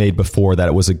he's made before that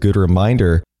it was a good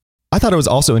reminder, I thought it was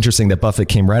also interesting that Buffett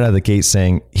came right out of the gate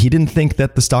saying he didn't think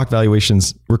that the stock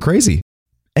valuations were crazy.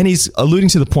 And he's alluding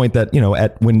to the point that,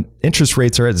 when interest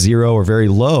rates are at zero or very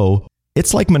low,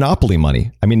 it's like monopoly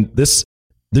money. I mean, there's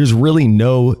really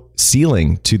no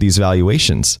ceiling to these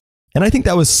valuations. And I think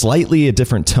that was slightly a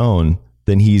different tone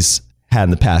than he's had in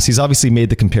the past. He's obviously made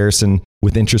the comparison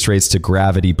with interest rates to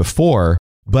gravity before,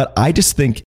 but I just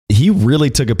think he really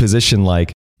took a position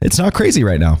like, it's not crazy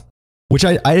right now, which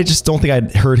I just don't think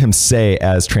I'd heard him say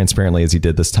as transparently as he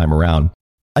did this time around.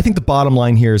 I think the bottom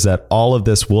line here is that all of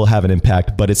this will have an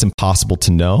impact, but it's impossible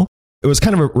to know. It was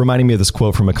kind of reminding me of this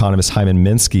quote from economist Hyman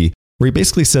Minsky, where he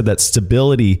basically said that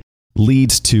stability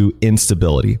leads to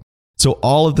instability. So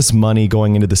all of this money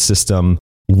going into the system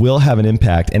will have an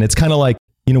impact. And it's kind of like,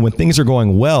 when things are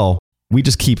going well, we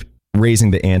just keep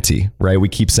raising the ante, right? We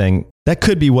keep saying that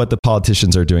could be what the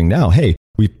politicians are doing now. Hey,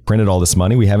 we've printed all this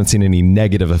money. We haven't seen any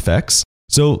negative effects.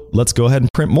 So let's go ahead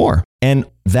and print more. And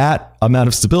that amount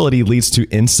of stability leads to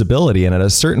instability. And at a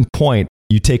certain point,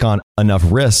 you take on enough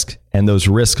risk and those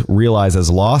risks realize as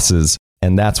losses.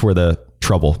 And that's where the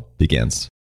trouble begins.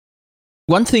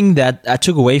 One thing that I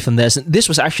took away from this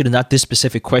was actually not this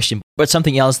specific question, but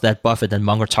something else that Buffett and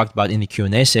Munger talked about in the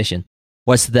Q&A session,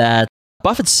 was that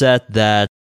Buffett said that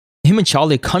him and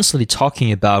Charlie are constantly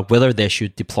talking about whether they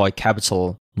should deploy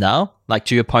capital now, like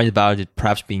to your point about it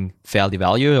perhaps being fairly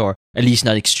valued or at least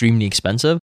not extremely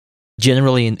expensive,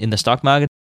 generally in the stock market,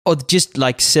 or just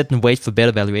like sit and wait for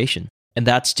better valuation. And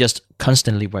that's just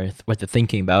constantly what they're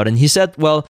thinking about. And he said,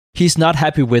 well, he's not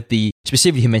happy with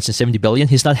specifically he mentioned 70 billion.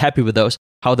 He's not happy with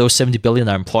how those 70 billion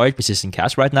are employed, which is in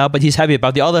cash right now, but he's happy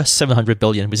about the other 700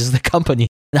 billion, which is the company,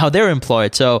 and how they're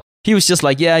employed. So he was just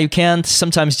like, yeah, you can't,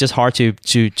 sometimes it's just hard to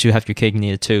have your cake and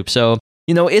eat it too. So,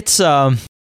 it's,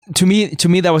 to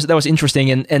me, that was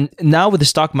interesting. And now with the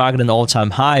stock market at an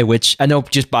all-time high, which I know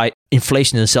just by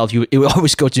inflation in itself, it will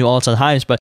always go to all-time highs,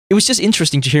 but it was just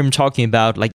interesting to hear him talking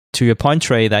about, like, to your point,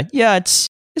 Trey, that, yeah, it's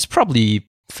probably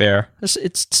fair.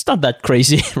 It's not that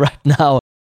crazy right now.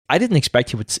 I didn't expect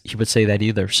he would say that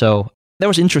either. So that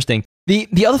was interesting.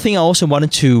 The other thing I also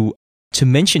wanted to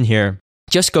mention here,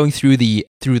 just going through the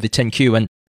 10Q, and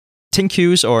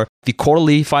 10Qs are the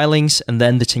quarterly filings, and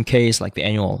then the 10K is like the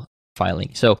annual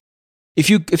filing. So if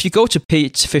you go to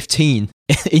page 15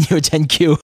 in your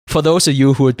 10Q, for those of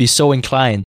you who would be so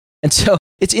inclined, and so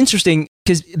it's interesting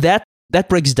because that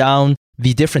breaks down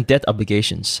the different debt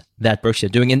obligations that Berkshire are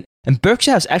doing. And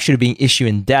Berkshire has actually been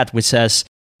issuing debt, which has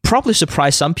probably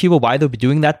surprised some people why they'll be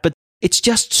doing that, but it's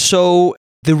just so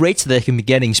the rates that they can be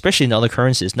getting, especially in other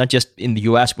currencies, not just in the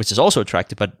US, which is also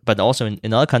attractive, but also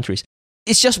in other countries.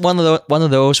 It's just one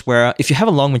of those where if you have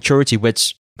a long maturity,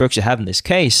 which Berkshire have in this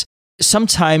case,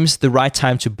 sometimes the right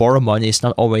time to borrow money is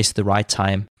not always the right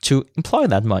time to employ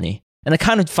that money. And I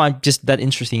kind of find just that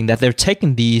interesting that they're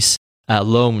taking these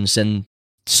loans and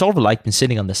sort of like been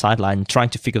sitting on the sideline and trying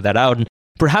to figure that out. And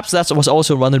perhaps that was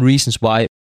also one of the reasons why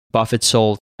Buffett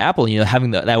sold Apple,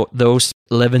 having those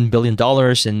 $11 billion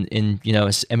in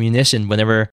as ammunition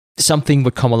whenever something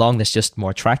would come along that's just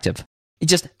more attractive. It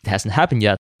just hasn't happened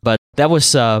yet. But that was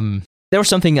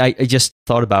something I just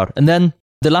thought about. And then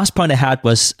the last point I had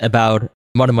was about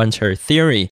modern monetary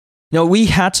theory. We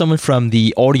had someone from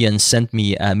the audience send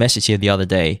me a message here the other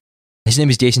day. His name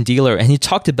is Jason Dealer, and he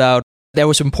talked about that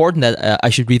was important that I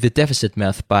should read The Deficit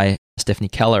Myth by Stephanie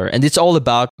Keller. And it's all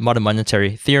about modern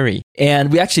monetary theory.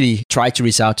 And we actually tried to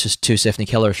reach out to Stephanie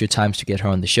Keller a few times to get her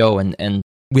on the show, and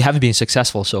we haven't been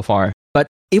successful so far. But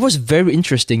it was very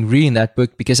interesting reading that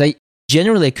book because I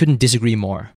couldn't disagree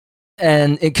more.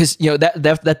 And because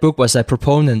that book was a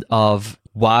proponent of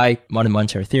why modern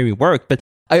monetary theory worked. But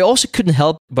I also couldn't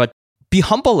help but be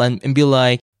humble and be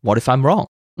like, what if I'm wrong?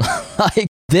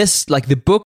 The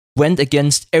book went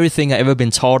against everything I ever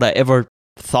been taught, I ever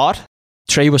thought.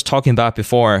 Trey was talking about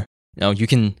before, you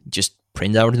can just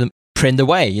print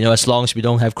away, as long as we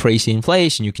don't have crazy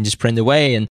inflation, you can just print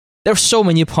away. And there are so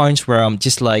many points where I'm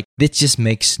just like, this just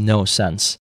makes no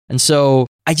sense. And so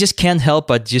I just can't help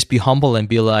but just be humble and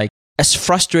be like, as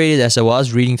frustrated as I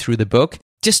was reading through the book,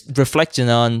 just reflecting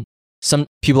on some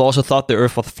people also thought the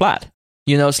earth was flat.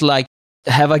 It's like,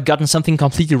 have I gotten something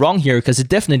completely wrong here? Because it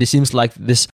definitely seems like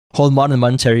this whole modern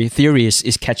monetary theory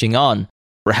is catching on.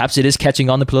 Perhaps it is catching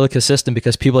on the political system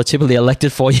because people are typically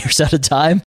elected 4 years at a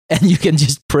time and you can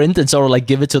just print and sort of like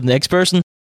give it to the next person.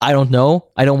 I don't know.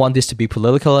 I don't want this to be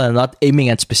political, and I'm not aiming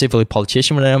at specifically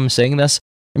politicians when I'm saying this.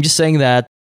 I'm just saying that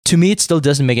to me, it still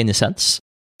doesn't make any sense.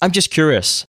 I'm just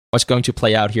curious what's going to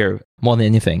play out here more than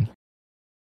anything.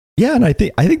 Yeah, and I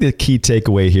think the key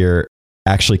takeaway here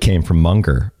actually came from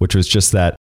Munger, which was just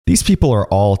that these people are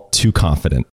all too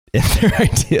confident in their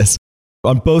ideas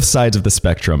on both sides of the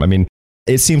spectrum. I mean,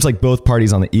 it seems like both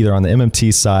parties either on the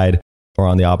MMT side or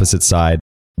on the opposite side,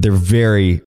 they're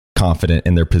very confident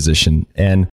in their position.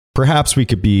 And perhaps we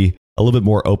could be a little bit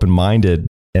more open-minded,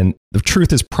 and the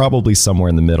truth is probably somewhere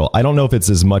in the middle. I don't know if it's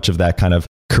as much of that kind of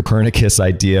Copernicus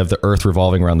idea of the earth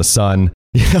revolving around the sun,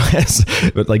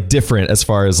 but like different as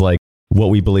far as like what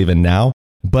we believe in now,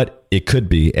 but it could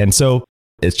be. And so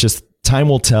it's just time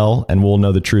will tell and we'll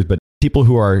know the truth. But people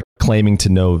who are claiming to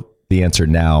know the answer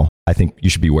now, I think you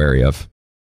should be wary of.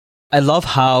 I love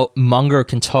how Munger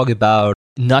can talk about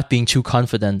not being too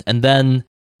confident. And then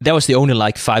that was the only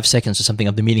like 5 seconds or something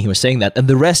of the meeting he was saying that. And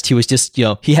the rest, he was just,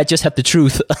 he had just had the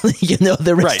truth,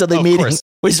 the rest of the meeting. Course.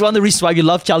 Which is one of the reasons why we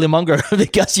love Charlie Munger,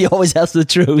 because he always has the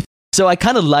truth. So I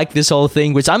kind of like this whole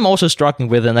thing, which I'm also struggling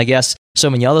with. And I guess so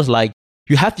many others, like,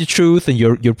 you have the truth and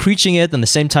you're preaching it. And at the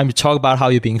same time, you talk about how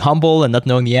you're being humble and not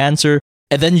knowing the answer.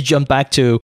 And then you jump back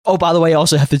to, oh, by the way, I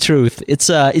also have the truth.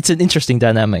 It's an interesting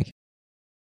dynamic.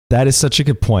 That is such a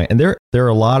good point. And there are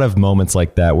a lot of moments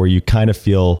like that where you kind of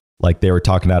feel like they were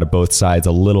talking out of both sides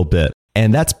a little bit.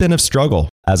 And that's been a struggle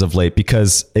as of late,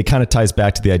 because it kind of ties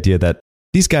back to the idea that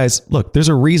these guys, look, there's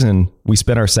a reason we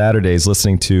spend our Saturdays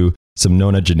listening to some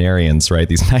nonagenarians, right?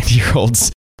 These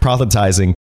 90-year-olds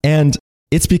proselytizing. And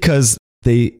it's because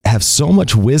they have so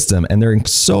much wisdom and they're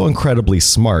so incredibly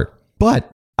smart. But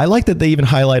I like that they even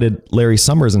highlighted Larry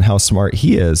Summers and how smart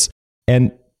he is.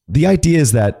 And the idea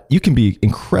is that you can be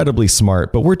incredibly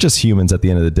smart, but we're just humans at the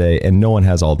end of the day, and no one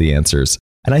has all the answers.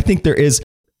 And I think there is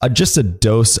just a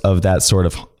dose of that sort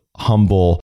of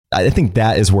humble. I think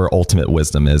that is where ultimate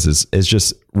wisdom is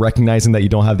just recognizing that you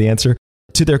don't have the answer.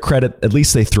 To their credit, at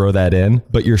least they throw that in.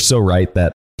 But you're so right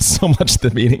that so much of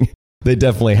the meeting, they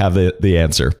definitely have the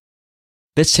answer.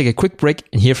 Let's take a quick break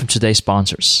and hear from today's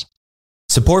sponsors.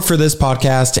 Support for this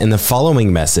podcast and the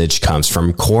following message comes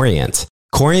from Corient.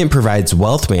 Corient provides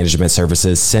wealth management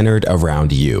services centered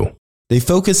around you. They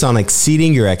focus on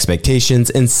exceeding your expectations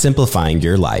and simplifying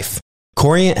your life.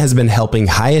 Corient has been helping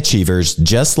high achievers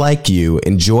just like you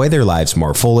enjoy their lives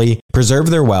more fully, preserve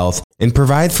their wealth, and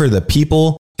provide for the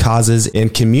people, causes,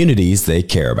 and communities they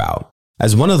care about.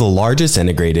 As one of the largest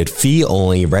integrated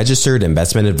fee-only registered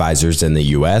investment advisors in the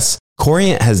U.S.,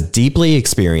 Corient has deeply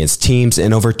experienced teams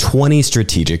in over 20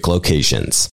 strategic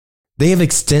locations. They have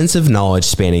extensive knowledge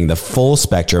spanning the full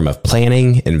spectrum of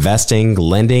planning, investing,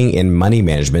 lending, and money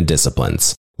management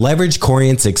disciplines. Leverage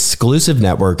Corient's exclusive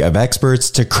network of experts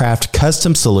to craft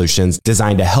custom solutions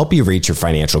designed to help you reach your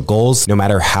financial goals, no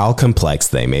matter how complex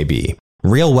they may be.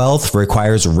 Real wealth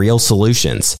requires real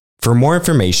solutions. For more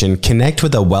information, connect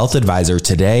with a wealth advisor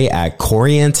today at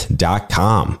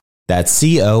Corient.com. That's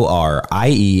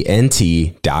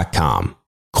Corient.com.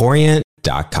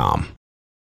 Corient.com.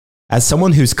 As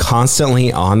someone who's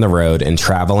constantly on the road and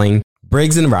traveling,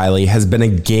 Briggs & Riley has been a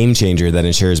game changer that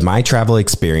ensures my travel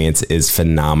experience is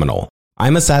phenomenal.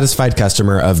 I'm a satisfied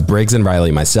customer of Briggs &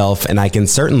 Riley myself, and I can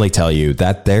certainly tell you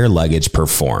that their luggage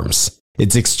performs.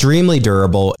 It's extremely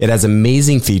durable, it has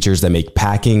amazing features that make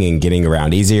packing and getting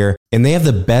around easier, and they have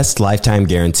the best lifetime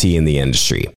guarantee in the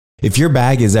industry. If your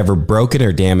bag is ever broken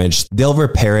or damaged, they'll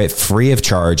repair it free of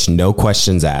charge, no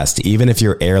questions asked, even if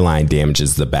your airline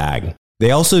damages the bag.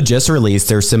 They also just released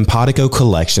their Simpatico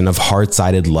collection of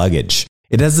hard-sided luggage.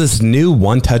 It has this new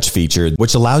one-touch feature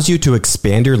which allows you to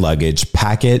expand your luggage,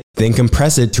 pack it, then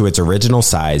compress it to its original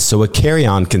size so a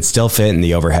carry-on can still fit in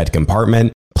the overhead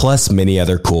compartment, plus many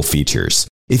other cool features.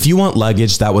 If you want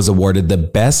luggage that was awarded the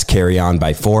best carry-on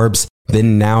by Forbes,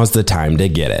 then now's the time to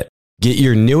get it. Get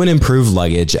your new and improved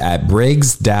luggage at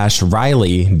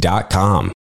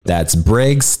briggs-riley.com. That's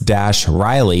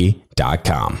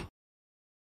briggs-riley.com.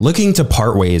 Looking to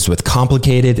part ways with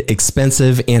complicated,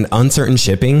 expensive, and uncertain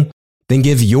shipping? Then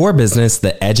give your business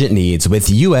the edge it needs with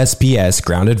USPS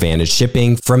Ground Advantage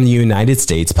shipping from the United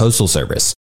States Postal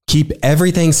Service. Keep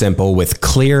everything simple with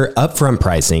clear, upfront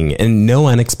pricing and no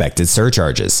unexpected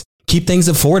surcharges. Keep things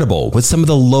affordable with some of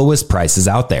the lowest prices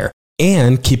out there.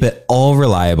 And keep it all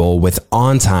reliable with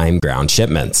on-time ground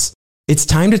shipments. It's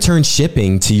time to turn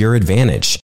shipping to your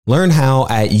advantage. Learn how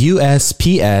at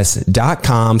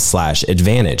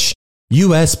USPS.com/advantage.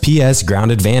 USPS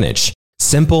Ground Advantage.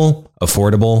 Simple,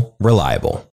 affordable,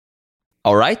 reliable.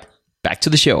 All right, back to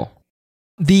the show.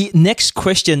 The next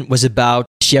question was about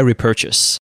share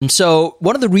repurchase. And so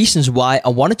one of the reasons why I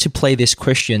wanted to play this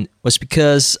question was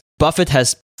because Buffett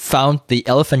has found the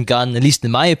elephant gun, at least in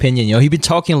my opinion. He'd been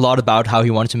talking a lot about how he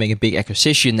wanted to make a big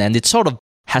acquisition, and it sort of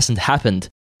hasn't happened.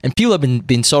 And people have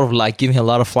been sort of like giving him a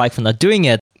lot of flack for not doing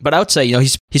it. But I would say,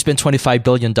 he spent $25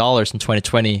 billion in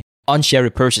 2020 on share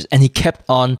repurchase, and he kept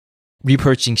on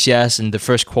repurchasing shares in the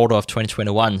first quarter of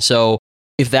 2021. So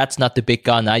if that's not the big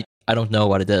gun, I don't know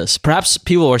what it is. Perhaps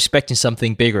people are expecting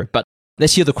something bigger. But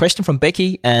let's hear the question from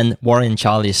Becky and Warren and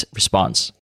Charlie's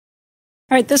response.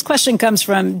 All right, this question comes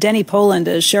from Denny Poland,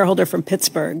 a shareholder from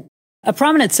Pittsburgh. A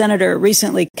prominent senator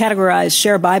recently categorized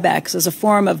share buybacks as a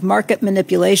form of market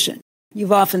manipulation.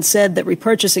 You've often said that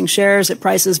repurchasing shares at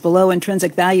prices below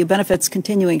intrinsic value benefits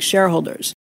continuing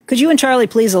shareholders. Could you and Charlie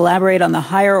please elaborate on the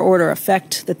higher order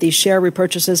effect that these share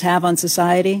repurchases have on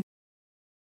society?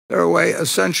 They're a way,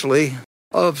 essentially,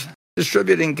 of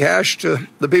distributing cash to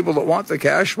the people that want the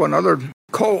cash when other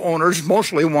co-owners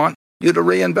mostly want you to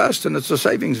reinvest, and it's a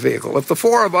savings vehicle. If the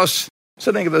four of us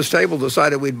sitting at this table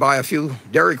decided we'd buy a few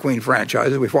Dairy Queen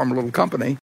franchises, we form a little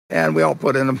company, and we all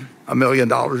put in $1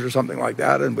 million or something like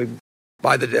that, and we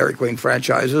buy the Dairy Queen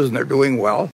franchises, and they're doing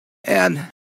well. And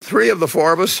three of the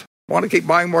four of us want to keep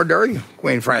buying more Dairy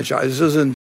Queen franchises,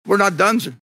 and we're not done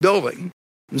building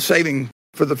and saving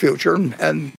for the future,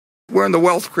 and we're in the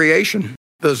wealth creation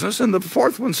business. And the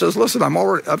fourth one says, listen,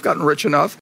 I've gotten rich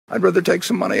enough, I'd rather take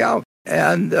some money out.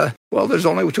 And, there's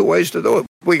only two ways to do it.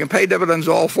 We can pay dividends,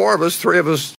 all four of us, three of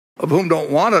us of whom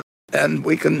don't want it, and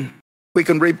we can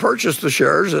repurchase the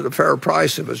shares at a fair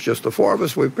price. If it's just the four of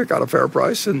us, we pick out a fair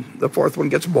price, and the fourth one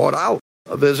gets bought out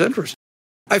of his interest.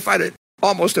 I find it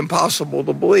almost impossible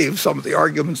to believe some of the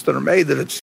arguments that are made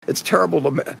that it's terrible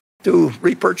to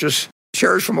repurchase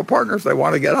shares from a partner if they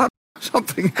want to get out of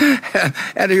something,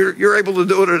 and you're able to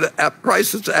do it at a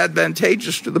price that's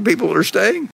advantageous to the people that are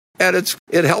staying. And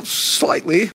it helps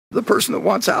slightly the person that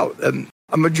wants out. And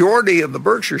a majority of the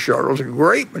Berkshire shareholders, a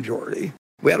great majority,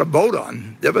 we had a vote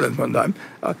on dividends one time,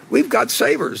 we've got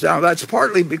savers. Now, that's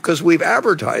partly because we've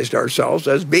advertised ourselves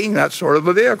as being that sort of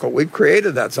a vehicle. We've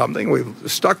created that something. We've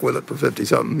stuck with it for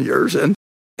 50-something years.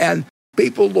 And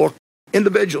people look,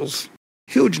 individuals,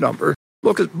 huge number,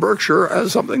 look at Berkshire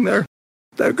as something they're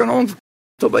going to own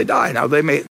until they die. Now,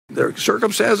 their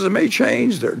circumstances may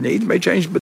change, their needs may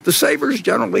change, but the savers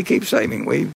generally keep saving.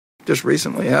 We just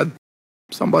recently had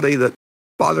somebody that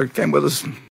father came with us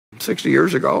 60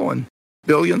 years ago and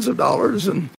billions of dollars,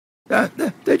 and they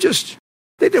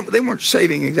weren't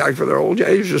saving exactly for their old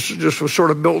age. Just was sort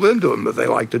of built into them that they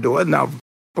like to do it. Now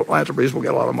philanthropies will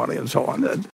get a lot of money and so on.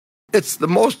 And it's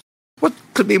what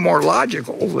could be more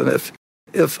logical than if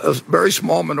a very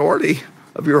small minority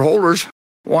of your holders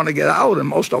want to get out and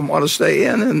most of them want to stay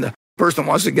in, and the person that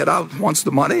wants to get out wants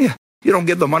the money. You don't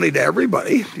give the money to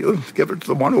everybody. You give it to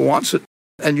the one who wants it,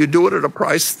 and you do it at a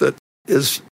price that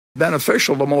is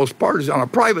beneficial to most parties. On a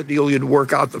private deal, you'd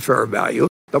work out the fair value.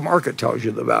 The market tells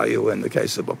you the value in the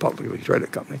case of a publicly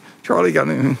traded company. Charlie, got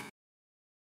anything?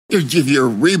 If you're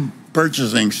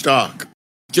repurchasing stock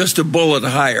just a bullet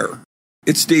higher,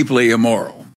 it's deeply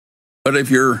immoral. But if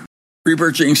you're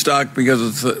repurchasing stock because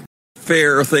it's a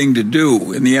fair thing to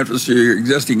do in the interest of your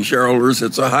existing shareholders,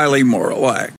 it's a highly moral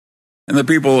act. And the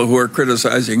people who are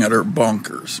criticizing it are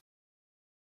bonkers.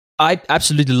 I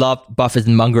absolutely love Buffett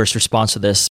and Munger's response to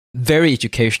this. Very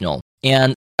educational.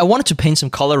 And I wanted to paint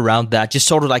some color around that, just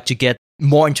sort of like to get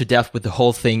more into depth with the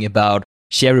whole thing about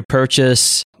share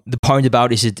repurchase, the point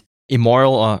about is it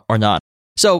immoral or not.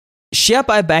 So share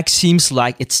buyback seems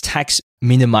like it's tax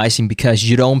minimizing because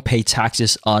you don't pay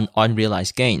taxes on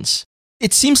unrealized gains.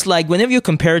 It seems like whenever you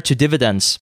compare it to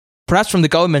dividends, perhaps from the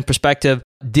government perspective,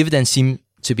 dividends seem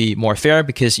to be more fair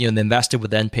because the investor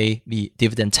would then pay the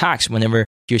dividend tax whenever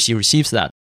he or she receives that.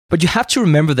 But you have to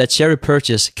remember that share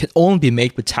repurchase can only be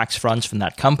made with tax funds from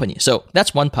that company. So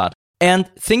that's one part.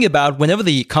 And think about whenever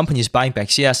the company is buying back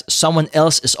shares, someone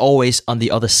else is always on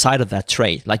the other side of that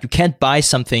trade. Like you can't buy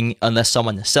something unless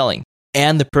someone is selling.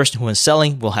 And the person who is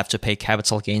selling will have to pay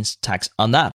capital gains tax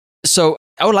on that. So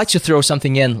I would like to throw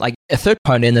something in, like a third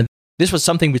point in, and this was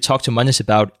something we talked to Manis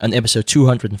about on episode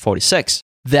 246,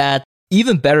 that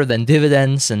even better than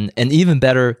dividends and even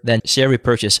better than share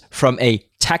repurchase from a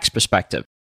tax perspective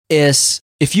is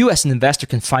if you as an investor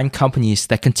can find companies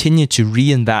that continue to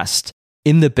reinvest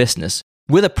in the business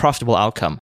with a profitable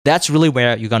outcome, that's really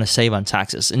where you're going to save on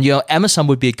taxes. And Amazon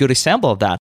would be a good example of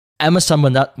that. Amazon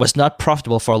was not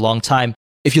profitable for a long time.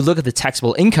 If you look at the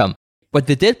taxable income, what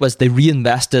they did was they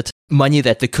reinvested money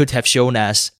that they could have shown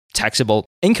as taxable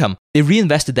income. They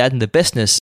reinvested that in the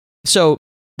business. So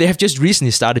they have just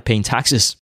recently started paying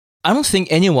taxes. I don't think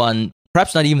anyone,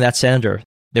 perhaps not even that senator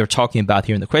they were talking about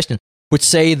here in the question, would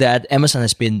say that Amazon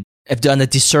have done a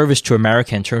disservice to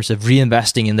America in terms of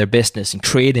reinvesting in their business and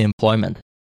creating employment.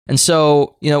 And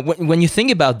so, when you think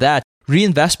about that,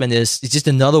 reinvestment is just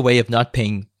another way of not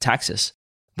paying taxes.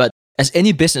 But as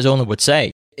any business owner would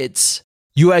say,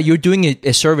 you're doing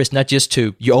a service not just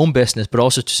to your own business, but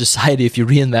also to society if you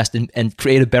reinvest and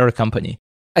create a better company.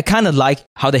 I kind of like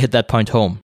how they hit that point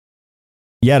home.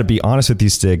 Yeah, to be honest with you,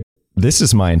 Stig, this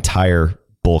is my entire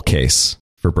bull case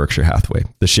for Berkshire Hathaway,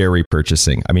 the share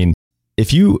repurchasing. I mean,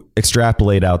 if you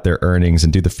extrapolate out their earnings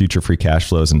and do the future free cash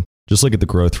flows and just look at the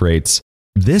growth rates,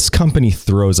 this company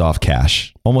throws off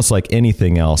cash almost like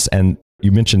anything else. And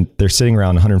you mentioned they're sitting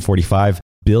around $145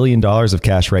 billion of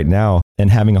cash right now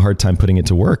and having a hard time putting it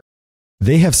to work.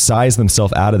 They have sized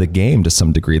themselves out of the game to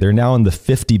some degree. They're now in the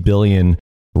 50 billion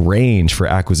range for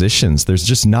acquisitions. There's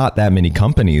just not that many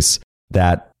companies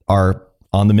that are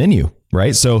on the menu,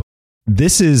 right? So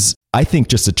this is, I think,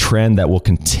 just a trend that will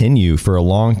continue for a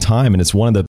long time. And it's one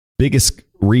of the biggest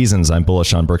reasons I'm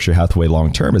bullish on Berkshire Hathaway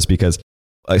long term is because,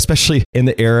 especially in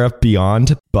the era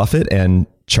beyond Buffett and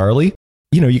Charlie,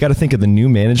 you got to think of the new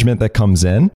management that comes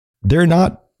in. They're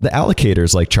not the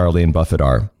allocators like Charlie and Buffett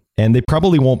are, and they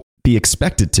probably won't be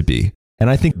expected to be. And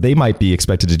I think they might be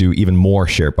expected to do even more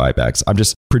share buybacks. I'm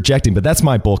just projecting, but that's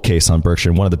my bull case on Berkshire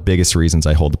and one of the biggest reasons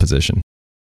I hold the position.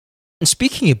 And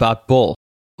speaking about bull,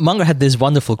 Munger had this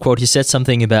wonderful quote. He said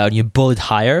something about you bull it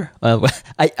higher.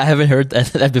 I haven't heard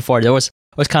that before. That was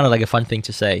kind of like a fun thing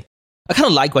to say. I kind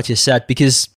of like what you said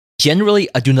because generally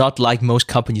I do not like most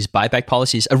companies' buyback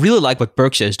policies. I really like what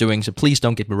Berkshire is doing, so please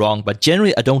don't get me wrong. But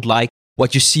generally I don't like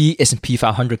what you see S&P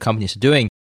 500 companies are doing.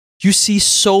 You see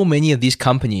so many of these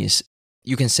companies.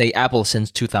 You can say Apple since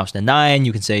 2009.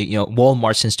 You can say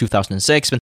Walmart since 2006.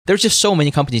 But there's just so many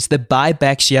companies that buy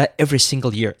back share every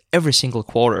single year, every single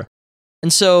quarter.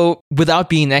 And so without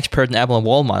being an expert in Apple and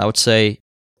Walmart, I would say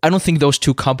I don't think those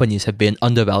two companies have been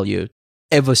undervalued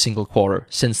every single quarter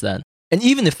since then. And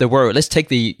even if there were, let's take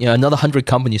the another 100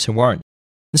 companies who weren't.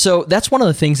 And so that's one of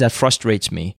the things that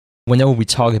frustrates me whenever we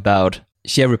talk about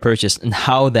share repurchase and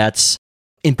how that's,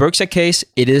 in Berkshire case,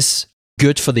 it is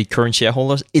good for the current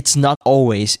shareholders. It's not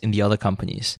always in the other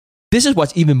companies. This is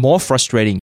what's even more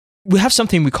frustrating. We have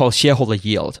something we call shareholder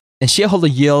yield. And shareholder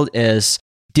yield is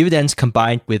dividends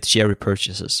combined with share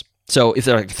repurchases. So if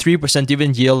they're like 3%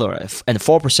 dividend yield and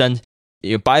 4%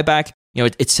 buyback,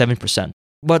 it's 7%.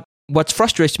 But what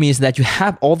frustrates me is that you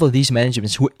have all of these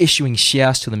managements who are issuing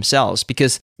shares to themselves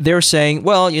because they're saying,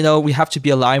 well, we have to be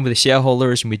aligned with the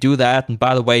shareholders and we do that. And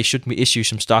by the way, shouldn't we issue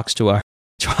some stocks to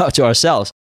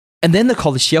ourselves? And then they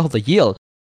call it shareholder yield.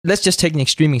 Let's just take an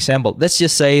extreme example. Let's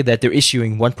just say that they're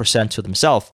issuing 1% to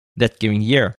themselves that given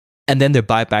year, and then they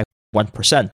buy back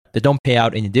 1%. They don't pay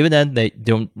out any dividend. They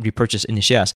don't repurchase any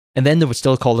shares. And then they would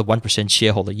still call it 1%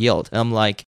 shareholder yield. And I'm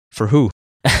like, for who?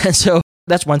 And so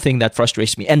that's one thing that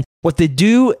frustrates me. And what they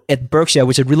do at Berkshire,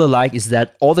 which I really like, is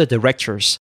that all the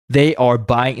directors, they are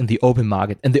buying in the open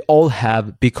market and they all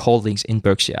have big holdings in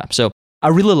Berkshire. So I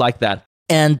really like that.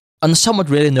 And on a somewhat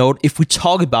related note, if we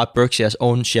talk about Berkshire's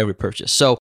own share repurchase.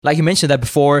 So like you mentioned that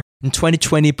before, in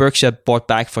 2020, Berkshire bought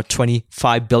back for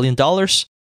 $25 billion.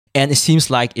 And it seems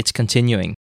like it's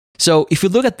continuing. So if you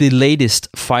look at the latest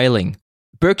filing,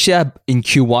 Berkshire in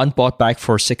Q1 bought back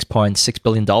for $6.6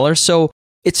 billion. So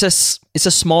it's a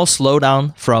small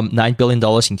slowdown from $9 billion in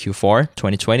Q4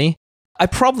 2020. I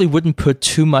probably wouldn't put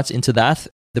too much into that.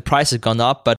 The price has gone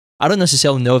up, but I don't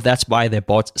necessarily know if that's why they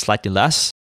bought slightly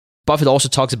less. Buffett also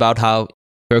talks about how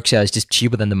Berkshire is just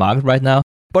cheaper than the market right now.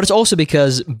 But it's also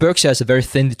because Berkshire is a very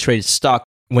thinly traded stock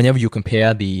whenever you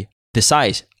compare the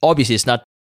size. Obviously, it's not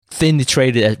thinly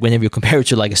traded whenever you compare it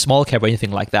to like a small cap or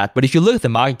anything like that. But if you look at the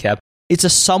market cap, it's a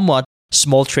somewhat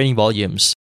small trading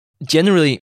volumes.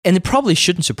 Generally, and it probably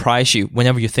shouldn't surprise you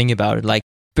whenever you think about it. Like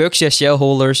Berkshire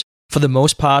shareholders, for the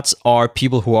most part, are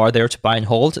people who are there to buy and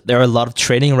hold. There are a lot of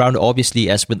trading around, obviously,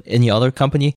 as with any other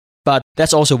company. But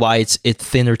that's also why it's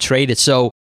thinner traded.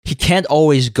 So he can't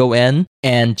always go in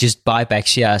and just buy back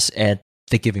shares at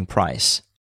the given price.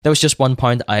 That was just one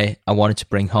point I wanted to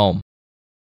bring home.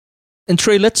 And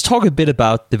Trey, let's talk a bit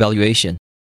about the valuation.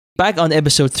 Back on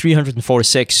episode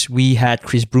 346, we had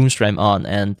Chris Broomstram on,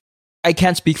 and I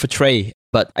can't speak for Trey,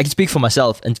 but I can speak for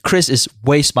myself. And Chris is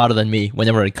way smarter than me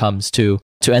whenever it comes to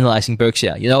analyzing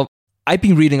Berkshire. You know, I've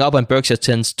been reading up on Berkshire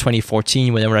since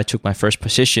 2014, whenever I took my first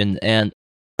position, and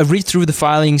I read through the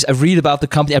filings, I read about the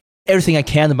company, everything I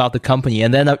can about the company,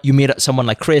 and then you meet someone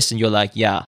like Chris, and you're like,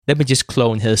 yeah, let me just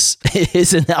clone his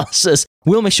analysis.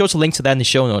 We'll make sure to link to that in the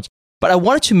show notes. But I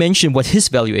wanted to mention what his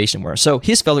valuation were. So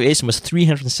his valuation was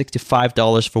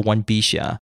 $365 for one B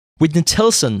share. Whitney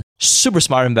Tilson, super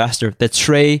smart investor that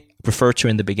Trey referred to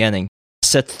in the beginning,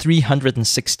 said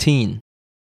 $316.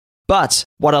 But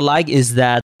what I like is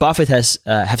that Buffett has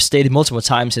have stated multiple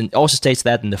times, and also states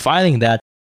that in the filing, that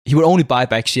he would only buy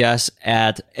back shares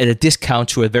at a discount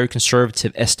to a very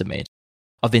conservative estimate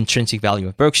of the intrinsic value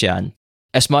of Berkshire. And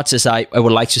as much as I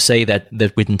would like to say that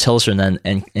Whitney Tilson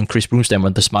and Chris Broomstram are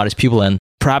the smartest people, and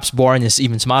perhaps Warren is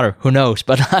even smarter, who knows?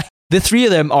 But the three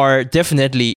of them are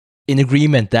definitely in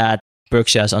agreement that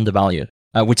Berkshire is undervalued,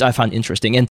 which I find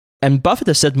interesting. And Buffett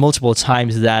has said multiple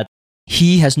times that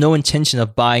he has no intention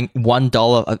of buying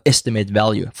 $1 of estimated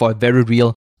value for a very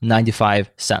real 95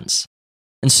 cents.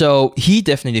 And so he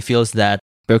definitely feels that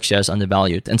Berkshire is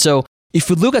undervalued. And so if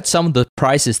we look at some of the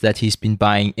prices that he's been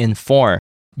buying in for,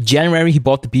 January, he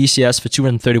bought the B shares for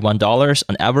 $231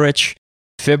 on average,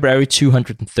 February,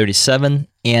 $237,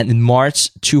 and in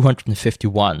March,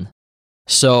 $251.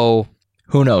 So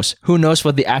who knows? Who knows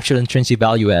what the actual intrinsic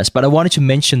value is? But I wanted to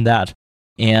mention that.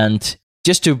 And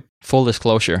just to full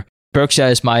disclosure, Berkshire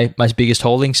is my biggest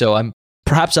holding, so I'm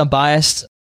biased.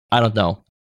 I don't know.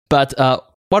 But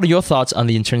what are your thoughts on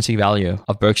the intrinsic value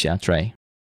of Berkshire, Trey?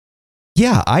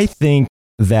 Yeah, I think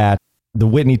that the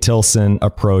Whitney Tilson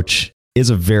approach is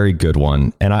a very good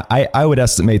one. And I would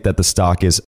estimate that the stock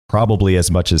is probably as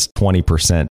much as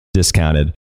 20%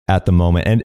 discounted at the moment.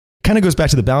 And kind of goes back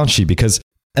to the balance sheet, because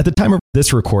at the time of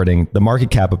this recording, the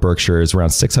market cap of Berkshire is around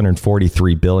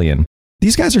 $643 billion.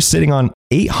 These guys are sitting on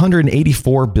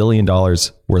 $884 billion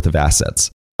worth of assets.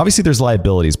 Obviously, there's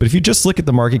liabilities, but if you just look at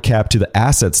the market cap to the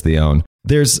assets they own,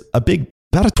 there's about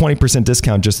a 20%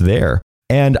 discount just there.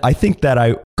 And I think that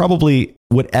I probably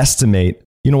would estimate,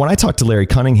 when I talked to Larry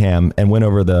Cunningham and went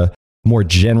over the more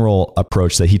general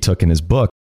approach that he took in his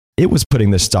book, it was putting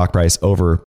the stock price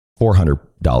over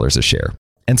 $400 a share.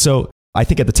 And so I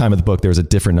think at the time of the book, there was a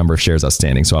different number of shares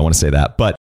outstanding. So I want to say that.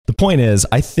 But the point is,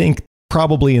 I think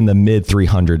probably in the mid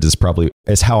 300s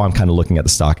is how I'm kind of looking at the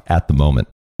stock at the moment.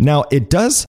 Now, it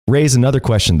does raise another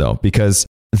question though, because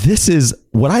this is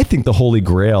what I think the holy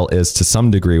grail is to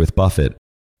some degree with Buffett,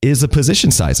 is the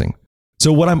position sizing.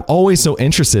 So what I'm always so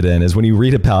interested in is when you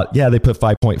read about, they put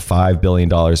 $5.5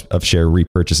 billion of share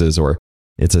repurchases, or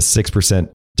it's a 6%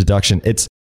 deduction. It's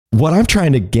what I'm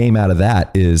trying to game out of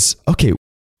that is, okay,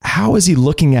 how is he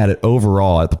looking at it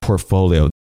overall at the portfolio?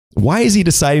 Why is he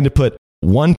deciding to put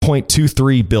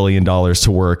 $1.23 billion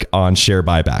to work on share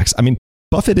buybacks? I mean,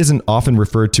 Buffett isn't often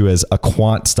referred to as a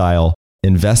quant style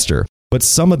investor, but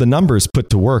some of the numbers put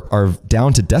to work are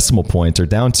down to decimal points or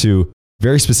down to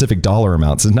very specific dollar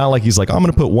amounts. It's not like he's like, I'm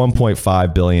going to put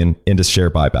 1.5 billion into share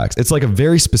buybacks. It's like a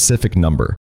very specific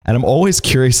number. And I'm always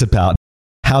curious about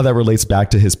how that relates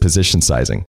back to his position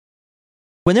sizing.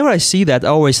 Whenever I see that, I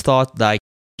always thought like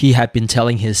he had been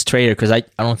telling his trader, because I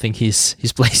don't think he's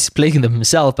playing them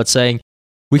himself, but saying,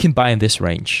 we can buy in this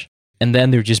range. And then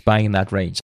they're just buying in that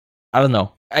range. I don't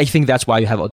know. I think that's why you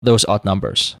have those odd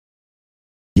numbers.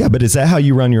 Yeah, but is that how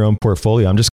you run your own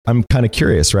portfolio? I'm kind of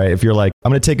curious, right? If you're like,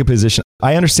 I'm going to take a position,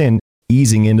 I understand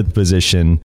easing into the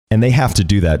position, and they have to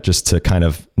do that just to kind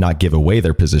of not give away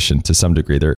their position to some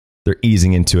degree. They're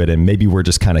easing into it, and maybe we're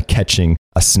just kind of catching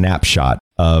a snapshot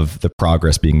of the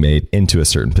progress being made into a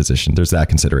certain position. There's that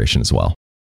consideration as well.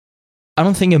 I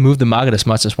don't think I moved the market as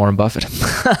much as Warren Buffett.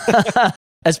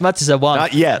 As much as I want.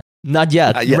 Not yet. Not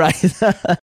yet. Right.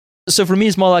 So for me,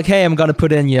 it's more like, hey, I'm going to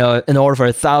put in, an order for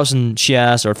 1,000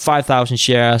 shares or 5,000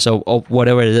 shares or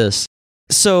whatever it is.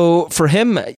 So for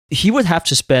him, he would have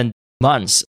to spend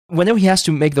months. Whenever he has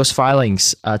to make those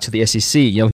filings to the SEC,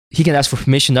 he can ask for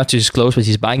permission not to disclose what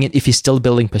he's buying it if he's still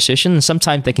building position. And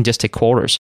sometimes they can just take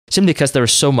quarters, simply because there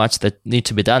is so much that need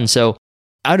to be done. So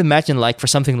I would imagine like for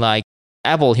something like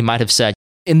Apple, he might have said,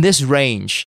 in this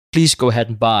range, please go ahead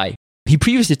and buy. He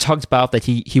previously talked about that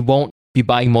he won't be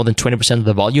buying more than 20% of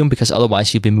the volume because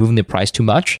otherwise he'll be moving the price too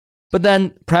much. But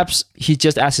then perhaps he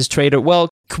just asked his trader, well,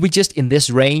 could we just in this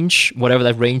range, whatever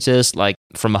that range is, like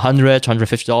from $100 to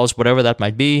 $150, whatever that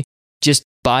might be, just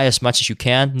buy as much as you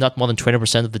can, not more than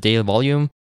 20% of the daily volume.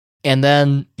 And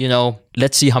then,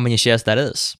 let's see how many shares that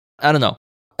is. I don't know.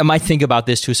 I might think about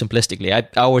this too simplistically.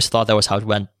 I always thought that was how it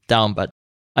went down, but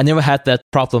I never had that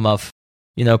problem of,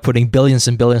 putting billions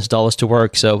and billions of dollars to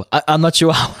work. So I'm not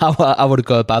sure how I would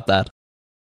go about that.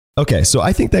 Okay, so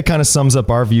I think that kind of sums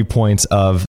up our viewpoints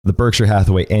of the Berkshire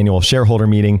Hathaway annual shareholder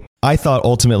meeting. I thought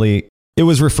ultimately it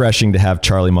was refreshing to have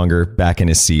Charlie Munger back in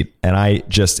his seat. And I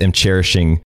just am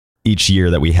cherishing each year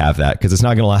that we have that because it's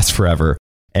not going to last forever.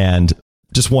 And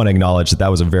just want to acknowledge that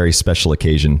was a very special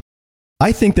occasion.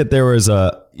 I think that there was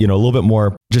a little bit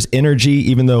more just energy,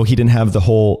 even though he didn't have the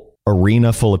whole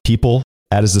arena full of people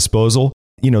at his disposal.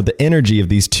 The energy of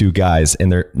these two guys in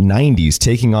their 90s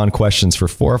taking on questions for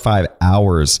 4 or 5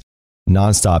 hours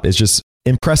nonstop is just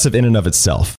impressive in and of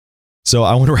itself. So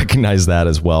I want to recognize that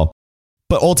as well.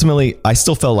 But ultimately, I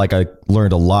still felt like I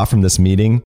learned a lot from this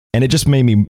meeting, and it just made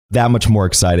me that much more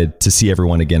excited to see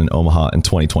everyone again in Omaha in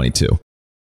 2022. All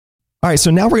right,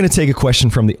 so now we're going to take a question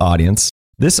from the audience.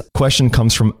 This question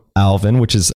comes from Alvin,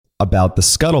 which is about the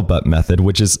scuttlebutt method,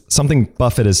 which is something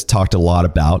Buffett has talked a lot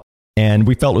about. And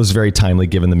we felt it was very timely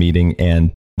given the meeting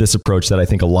and this approach that I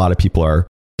think a lot of people are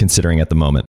considering at the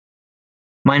moment.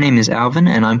 My name is Alvin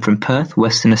and I'm from Perth,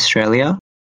 Western Australia.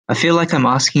 I feel like I'm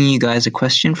asking you guys a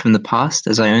question from the past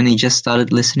as I only just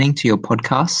started listening to your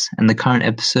podcasts and the current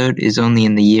episode is only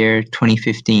in the year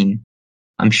 2015.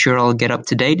 I'm sure I'll get up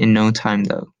to date in no time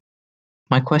though.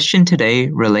 My question today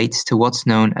relates to what's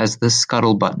known as the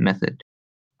scuttlebutt method.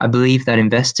 I believe that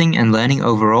investing and learning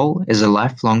overall is a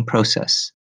lifelong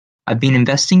process. I've been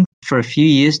investing for a few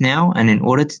years now, and in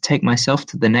order to take myself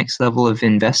to the next level of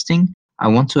investing, I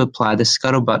want to apply the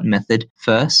scuttlebutt method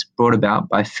first brought about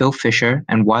by Phil Fisher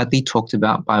and widely talked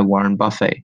about by Warren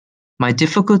Buffett. My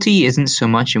difficulty isn't so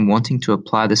much in wanting to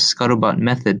apply the scuttlebutt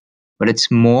method, but it's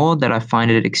more that I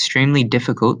find it extremely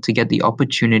difficult to get the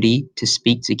opportunity to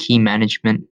speak to key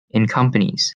management in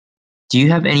companies. Do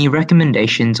you have any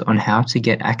recommendations on how to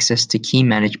get access to key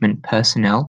management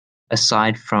personnel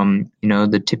aside from,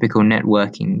 the typical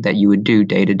networking that you would do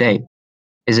day to day?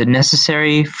 Is it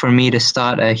necessary for me to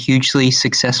start a hugely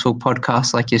successful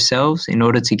podcast like yourselves in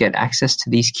order to get access to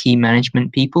these key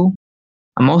management people?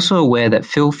 I'm also aware that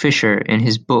Phil Fisher, in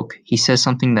his book, he says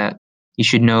something that you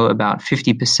should know about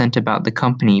 50% about the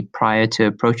company prior to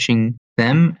approaching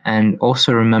them, and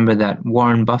also remember that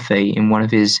Warren Buffett, in one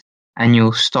of his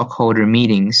annual stockholder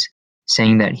meetings,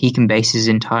 saying that he can base his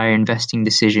entire investing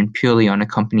decision purely on a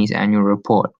company's annual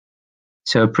report.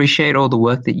 So appreciate all the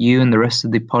work that you and the rest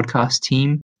of the podcast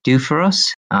team do for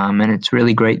us. And it's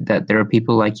really great that there are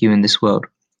people like you in this world.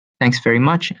 Thanks very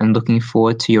much and looking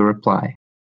forward to your reply.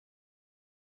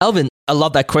 Alvin, I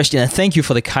love that question and thank you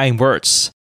for the kind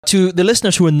words. To the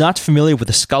listeners who are not familiar with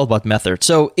the scuttlebutt method,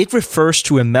 so it refers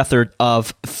to a method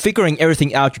of figuring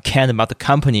everything out you can about the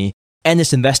company and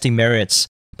its investing merits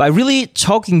by really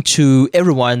talking to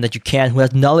everyone that you can who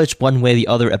has knowledge one way or the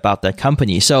other about that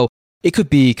company. So it could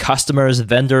be customers,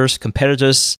 vendors,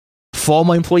 competitors,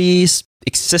 former employees,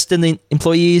 existing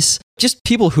employees, just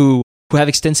people who have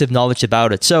extensive knowledge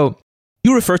about it. So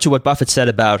you refer to what Buffett said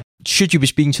about should you be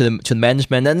speaking to the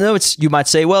management. And I know you might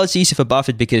say, well, it's easy for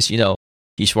Buffett because,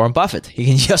 he's Warren Buffett. He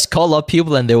can just call up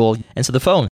people and they will answer the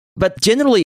phone. But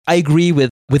generally, I agree with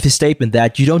his statement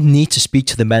that you don't need to speak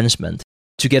to the management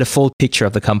to get a full picture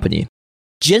of the company.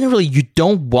 Generally, you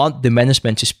don't want the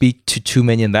management to speak to too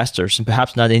many investors and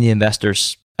perhaps not any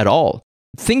investors at all.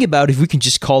 Think about if we can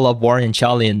just call up Warren and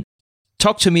Charlie and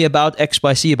talk to me about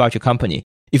XYZ about your company.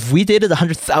 If we did it,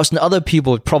 100,000 other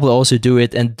people would probably also do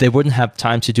it and they wouldn't have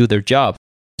time to do their job.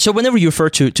 So whenever you refer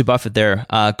to Buffett there,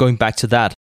 going back to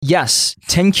that, yes,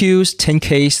 10Qs,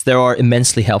 10Ks, they are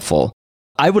immensely helpful.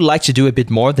 I would like to do a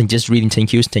bit more than just reading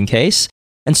 10Qs, 10Ks.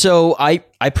 And so I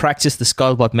practice the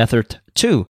scuttlebutt method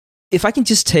too. If I can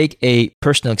just take a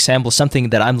personal example, something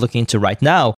that I'm looking into right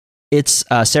now, it's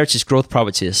Sergey's growth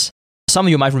properties. Some of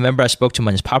you might remember I spoke to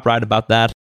Manus Paprite about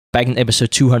that back in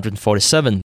episode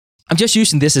 247. I'm just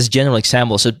using this as a general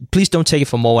example, so please don't take it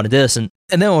for more what it is. And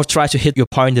then I'll try to hit your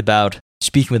point about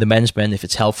speaking with the management, if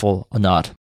it's helpful or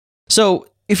not. So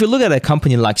if you look at a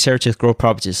company like Seritage Growth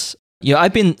Properties,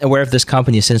 I've been aware of this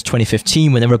company since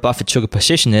 2015 whenever Buffett took a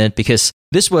position in it, because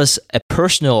this was a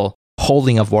personal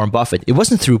holding of Warren Buffett. It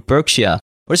wasn't through Berkshire.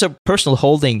 It was a personal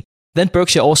holding. Then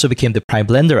Berkshire also became the prime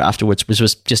lender afterwards, which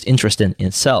was just interesting in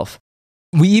itself.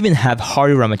 We even have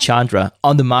Hari Ramachandra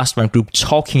on the mastermind group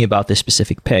talking about this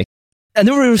specific pick. I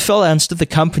never really felt I understood the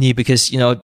company because,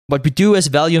 what we do as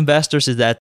value investors is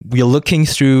that we're looking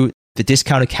through the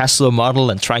discounted cash flow model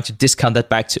and trying to discount that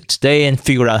back to today and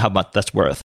figure out how much that's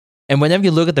worth. And whenever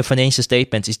you look at the financial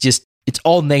statements, it's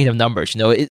all negative numbers.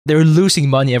 They're losing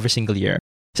money every single year.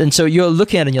 And so you're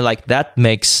looking at it and you're like, that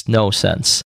makes no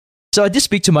sense. So I did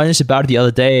speak to managers about it the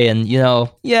other day and,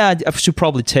 I should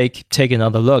probably take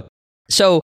another look.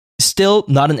 So still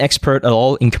not an expert at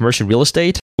all in commercial real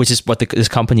estate, which is what this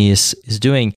company is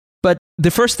doing. But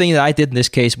the first thing that I did in this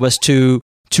case was to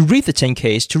read the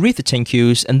 10Ks, to read the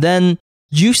 10Qs, and then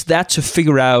use that to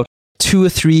figure out 2 or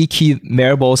 3 key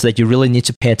variables that you really need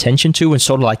to pay attention to and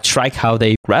sort of like track how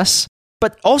they progress.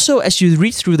 But also, as you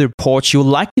read through the reports, you'll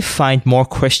likely find more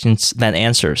questions than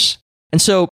answers. And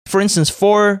so, for instance,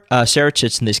 for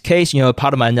Seritage in this case,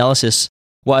 part of my analysis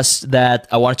was that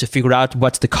I wanted to figure out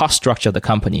what's the cost structure of the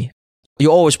company.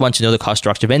 You always want to know the cost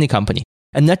structure of any company,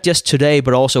 and not just today,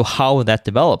 but also how that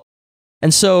developed.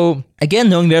 And so, again,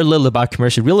 knowing very little about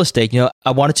commercial real estate,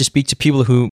 I wanted to speak to people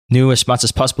who knew as much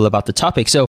as possible about the topic.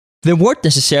 So there weren't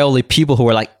necessarily people who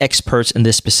were like experts in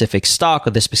this specific stock or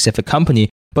this specific company,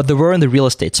 but they were in the real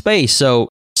estate space. So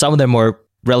some of them were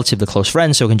relatively close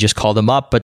friends, so you can just call them up.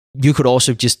 But you could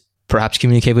also just perhaps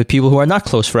communicate with people who are not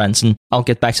close friends. And I'll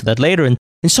get back to that later. And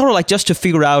sort of like just to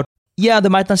figure out, they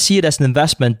might not see it as an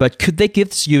investment, but could they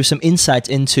give you some insights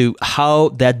into how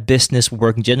that business would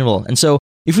work in general? And so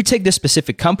if we take this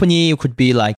specific company, it could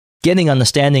be like getting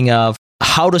understanding of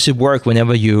how does it work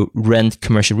whenever you rent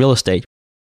commercial real estate.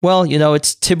 Well,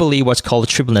 it's typically what's called a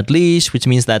triple net lease, which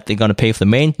means that they're going to pay for the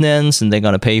maintenance and they're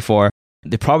going to pay for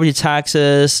the property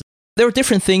taxes. There are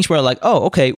different things where like, oh,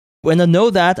 okay, when I know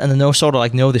that and I know sort of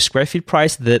like know the square feet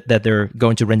price that they're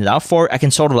going to rent it out for, I can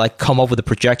sort of like come up with a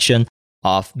projection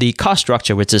of the cost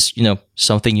structure, which is,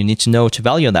 something you need to know to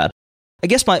value that. I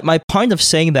guess my point of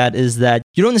saying that is that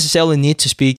you don't necessarily need to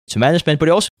speak to management, but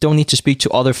you also don't need to speak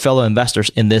to other fellow investors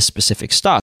in this specific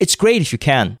stock. It's great if you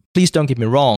can. Please don't get me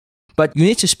wrong. But you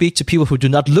need to speak to people who do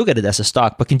not look at it as a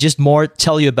stock, but can just more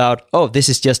tell you about, this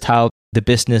is just how the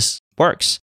business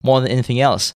works, more than anything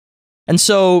else. And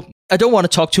so I don't want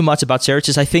to talk too much about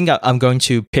Seritage. I think I'm going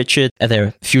to pitch it at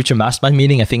their future mastermind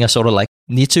meeting. I think I sort of like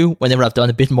need to whenever I've done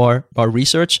a bit more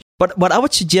research. But what I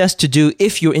would suggest to do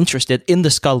if you're interested in the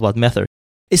scuttlebutt method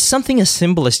is something as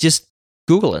simple as just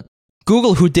Google it.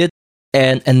 Google who did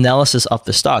an analysis of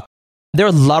the stock. There are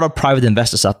a lot of private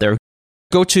investors out there.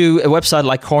 Go to a website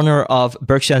like Corner of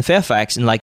Berkshire and Fairfax and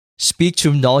like speak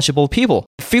to knowledgeable people.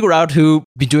 Figure out who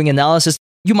be doing analysis.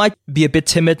 You might be a bit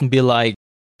timid and be like,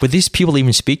 would these people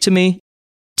even speak to me?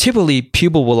 Typically,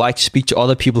 people will like to speak to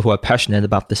other people who are passionate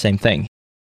about the same thing.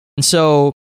 And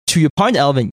so, to your point,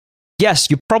 Alvin,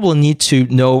 yes, you probably need to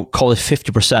know, call it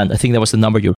 50%. I think that was the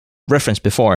number you referenced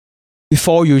before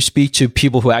you speak to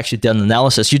people who actually did an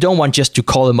analysis. You don't want just to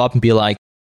call them up and be like,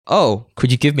 oh,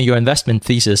 could you give me your investment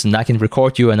thesis and I can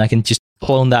record you and I can just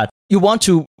clone that. You want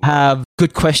to have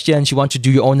good questions. You want to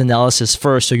do your own analysis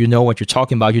first so you know what you're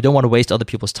talking about. You don't want to waste other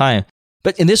people's time.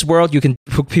 But in this world, you can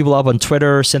hook people up on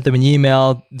Twitter, send them an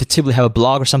email, they typically have a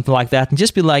blog or something like that, and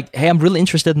just be like, hey, I'm really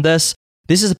interested in this.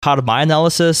 This is a part of my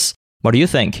analysis. What do you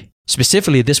think?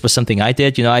 Specifically, this was something I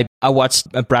did. I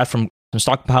watched Brad from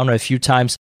Stock Pounder a few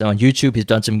times on YouTube. He's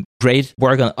done some great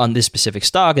work on this specific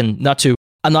stock. And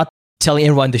I'm not telling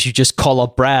everyone that you just call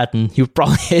up Brad, and he would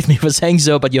probably hate me for saying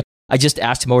so, but I just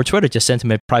asked him over Twitter, just sent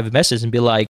him a private message and be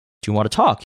like, do you want to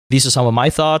talk? These are some of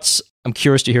my thoughts. I'm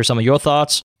curious to hear some of your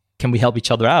thoughts. Can we help each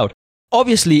other out?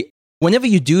 Obviously, whenever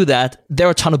you do that, there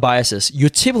are a ton of biases. You're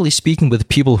typically speaking with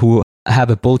people who have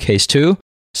a bull case too.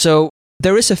 So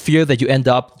there is a fear that you end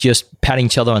up just patting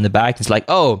each other on the back. It's like,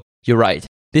 oh, you're right.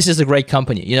 This is a great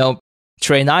company.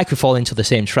 Trey and I could fall into the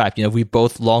same trap. We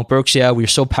both long Berkshire. We're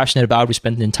so passionate about it. We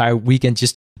spent the entire weekend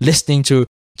just listening to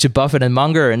Buffett and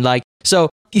Munger. And so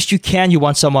if you can, you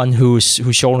want someone who's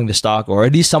shorting the stock, or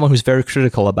at least someone who's very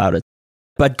critical about it.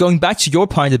 But going back to your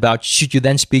point about should you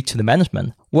then speak to the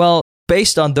management? Well,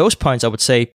 based on those points, I would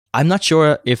say, I'm not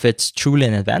sure if it's truly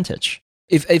an advantage.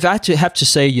 If I have to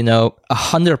say,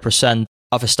 100%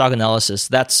 of a stock analysis,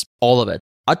 that's all of it.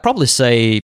 I'd probably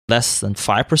say less than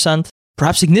 5%,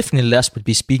 perhaps significantly less would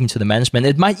be speaking to the management.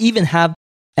 It might even have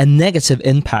a negative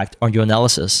impact on your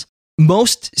analysis.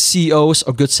 Most CEOs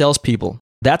are good salespeople.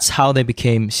 That's how they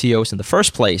became CEOs in the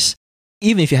first place,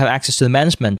 even if you have access to the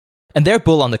management. And they're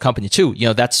bull on the company too.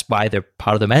 That's why they're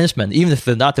part of the management. Even if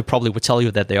they're not, they probably would tell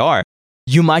you that they are.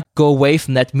 You might go away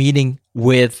from that meeting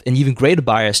with an even greater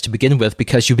bias to begin with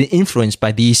because you've been influenced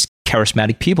by these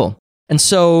charismatic people. And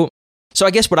so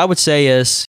I guess what I would say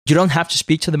is you don't have to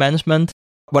speak to the management.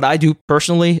 What I do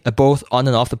personally, both on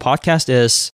and off the podcast,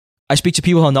 is I speak to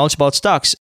people who are knowledgeable about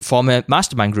stocks, form a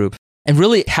mastermind group, and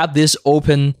really have this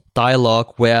open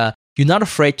dialogue where you're not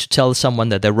afraid to tell someone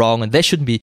that they're wrong, and they shouldn't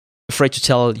be afraid to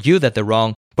tell you that they're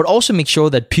wrong, but also make sure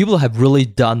that people have really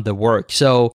done the work.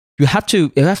 So you have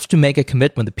to make a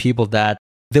commitment to people that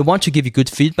they want to give you good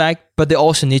feedback, but they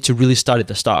also need to really study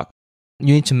the stock.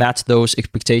 You need to match those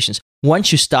expectations.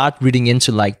 Once you start reading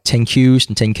into like 10Qs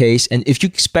and 10Ks, and if you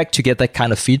expect to get that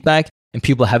kind of feedback and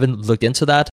people haven't looked into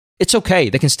that, it's okay.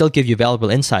 They can still give you valuable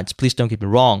insights. Please don't get me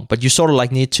wrong, but you sort of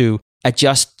like need to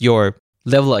adjust your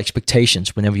level of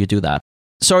expectations whenever you do that.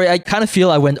 Sorry, I kind of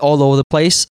feel I went all over the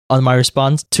place on my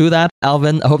response to that,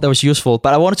 Alvin. I hope that was useful,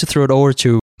 but I wanted to throw it over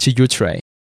to you, Trey.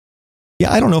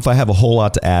 Yeah, I don't know if I have a whole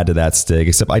lot to add to that, Stig,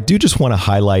 except I do just want to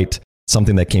highlight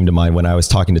something that came to mind when I was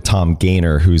talking to Tom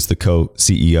Gaynor, who's the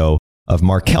co-CEO of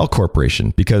Markel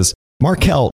Corporation, because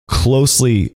Markel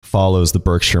closely follows the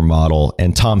Berkshire model,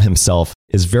 and Tom himself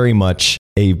is very much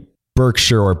a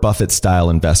Berkshire or Buffett style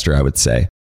investor, I would say.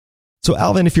 So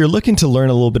Alvin, if you're looking to learn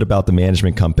a little bit about the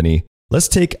management company, let's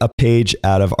take a page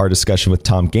out of our discussion with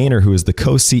Tom Gaynor, who is the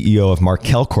co-CEO of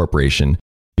Markel Corporation,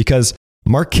 because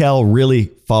Markel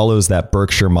really follows that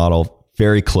Berkshire model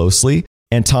very closely,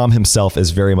 and Tom himself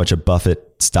is very much a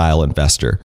Buffett-style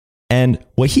investor. And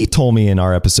what he told me in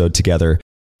our episode together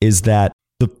is that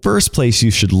the first place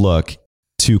you should look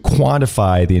to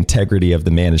quantify the integrity of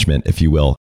the management, if you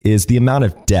will, is the amount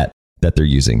of debt that they're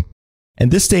using.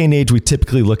 And this day and age, we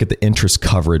typically look at the interest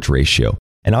coverage ratio.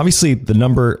 And obviously,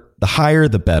 the higher,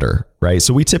 the better, right?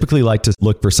 So we typically like to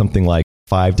look for something like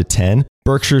 5 to 10.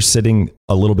 Berkshire's sitting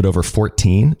a little bit over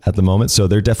 14 at the moment. So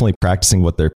they're definitely practicing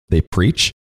what they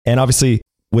preach. And obviously,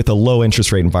 with a low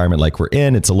interest rate environment like we're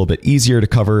in, it's a little bit easier to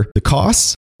cover the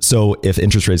costs. So if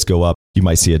interest rates go up, you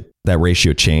might see that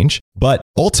ratio change. But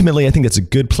ultimately, I think that's a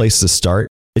good place to start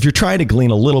if you're trying to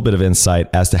glean a little bit of insight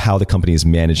as to how the company is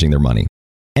managing their money.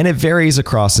 And it varies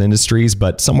across industries,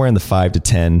 but somewhere in the 5 to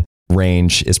 10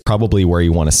 range is probably where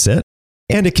you want to sit.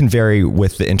 And it can vary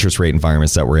with the interest rate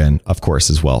environments that we're in, of course,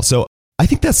 as well. So I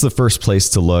think that's the first place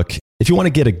to look if you want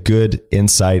to get a good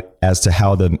insight as to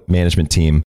how the management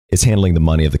team is handling the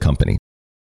money of the company.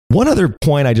 One other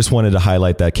point I just wanted to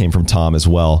highlight that came from Tom as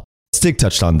well. Stig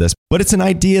touched on this, but it's an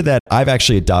idea that I've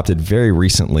actually adopted very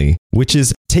recently, which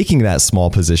is taking that small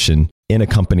position in a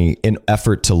company in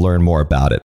effort to learn more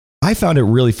about it. I found it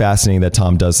really fascinating that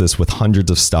Tom does this with hundreds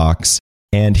of stocks.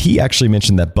 And he actually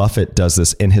mentioned that Buffett does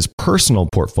this in his personal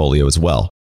portfolio as well.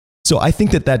 So I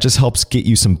think that just helps get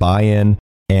you some buy-in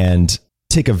and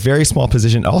take a very small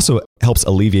position. It also helps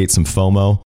alleviate some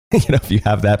FOMO, if you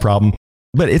have that problem.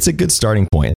 But it's a good starting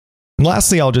point. And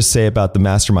lastly, I'll just say about the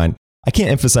mastermind, I can't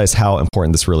emphasize how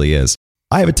important this really is.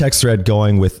 I have a text thread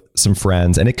going with some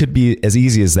friends, and it could be as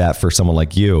easy as that for someone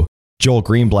like you. Joel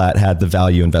Greenblatt had the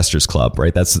Value Investors Club,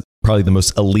 right? That's probably the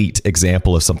most elite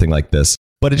example of something like this.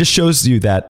 But it just shows you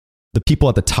that the people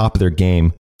at the top of their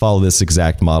game follow this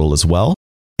exact model as well.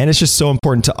 And it's just so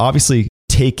important to obviously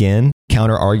take in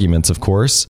counter arguments, of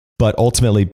course, but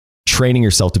ultimately training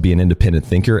yourself to be an independent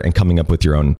thinker and coming up with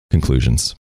your own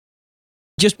conclusions.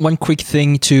 Just one quick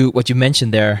thing to what you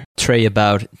mentioned there, Trey,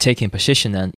 about taking a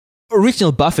position. And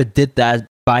original Buffett did that,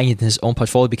 buying it in his own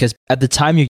portfolio, because at the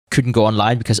time you couldn't go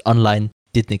online because online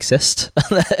didn't exist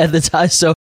at the time.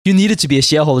 So you needed to be a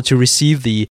shareholder to receive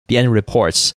the annual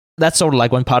reports. That's sort of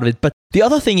like one part of it. But the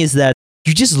other thing is that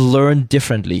you just learn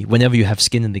differently whenever you have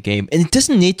skin in the game. And it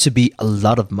doesn't need to be a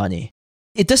lot of money.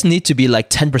 It doesn't need to be like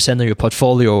 10% of your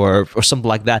portfolio or something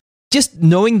like that. Just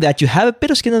knowing that you have a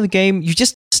bit of skin in the game, you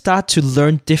just start to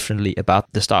learn differently about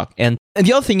the stock. And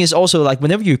the other thing is also like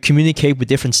whenever you communicate with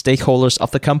different stakeholders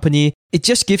of the company, it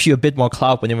just gives you a bit more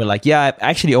clout when you're like, yeah, I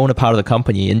actually own a part of the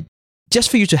company. And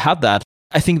just for you to have that,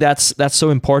 I think that's so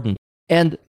important.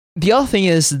 And the other thing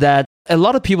is that a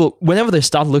lot of people, whenever they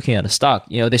start looking at a stock,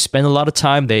 they spend a lot of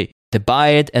time, they buy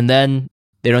it, and then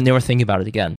they don't never think about it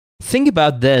again. Think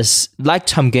about this, like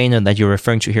Tom Gaynor that you're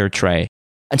referring to here, Trey,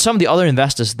 and some of the other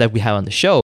investors that we have on the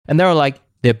show, and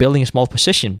they're building a small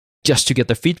position just to get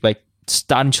their feedback,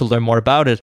 starting to learn more about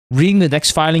it, reading the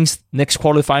next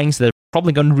quarterly filings, they're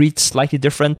probably going to read slightly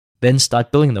different, then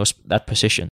start building that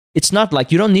position. It's not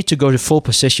like you don't need to go to full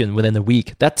position within a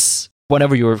week. That's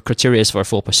whatever your criteria is for a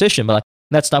full position. But like,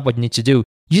 that's not what you need to do.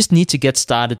 You just need to get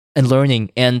started and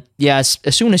learning. And yeah, as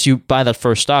soon as you buy that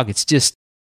first stock, it's just,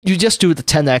 you just do the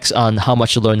 10x on how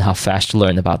much you learn, how fast you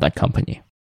learn about that company.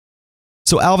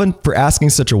 So Alvin, for asking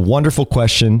such a wonderful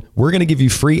question, we're going to give you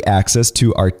free access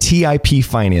to our TIP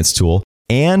finance tool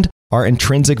and our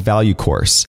intrinsic value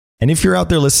course. And if you're out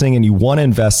there listening and you want to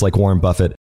invest like Warren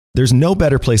Buffett, there's no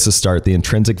better place to start the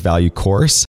intrinsic value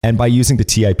course and by using the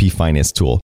TIP finance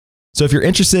tool. So if you're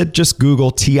interested, just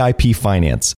Google TIP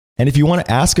finance. And if you want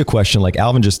to ask a question like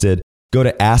Alvin just did, go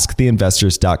to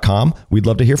asktheinvestors.com. We'd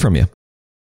love to hear from you.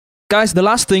 Guys, the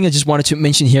last thing I just wanted to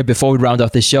mention here before we round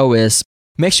off the show is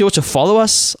make sure to follow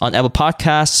us on Apple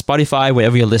Podcasts, Spotify,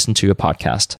 wherever you listen to your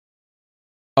podcast.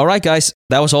 All right, guys,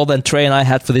 that was all that Trey and I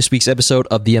had for this week's episode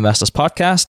of the Investors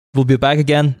Podcast. We'll be back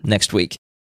again next week.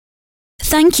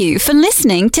 Thank you for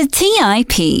listening to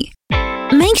TIP.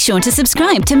 Make sure to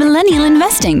subscribe to Millennial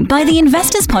Investing by the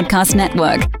Investors Podcast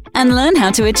Network and learn how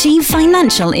to achieve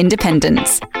financial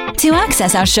independence. To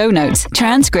access our show notes,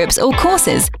 transcripts, or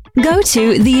courses, go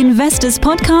to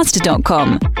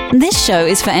theinvestorspodcast.com. This show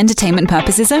is for entertainment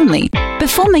purposes only.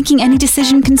 Before making any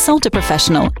decision, consult a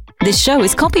professional. This show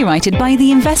is copyrighted by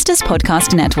the Investors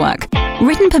Podcast Network.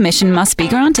 Written permission must be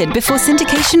granted before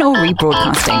syndication or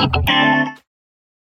rebroadcasting.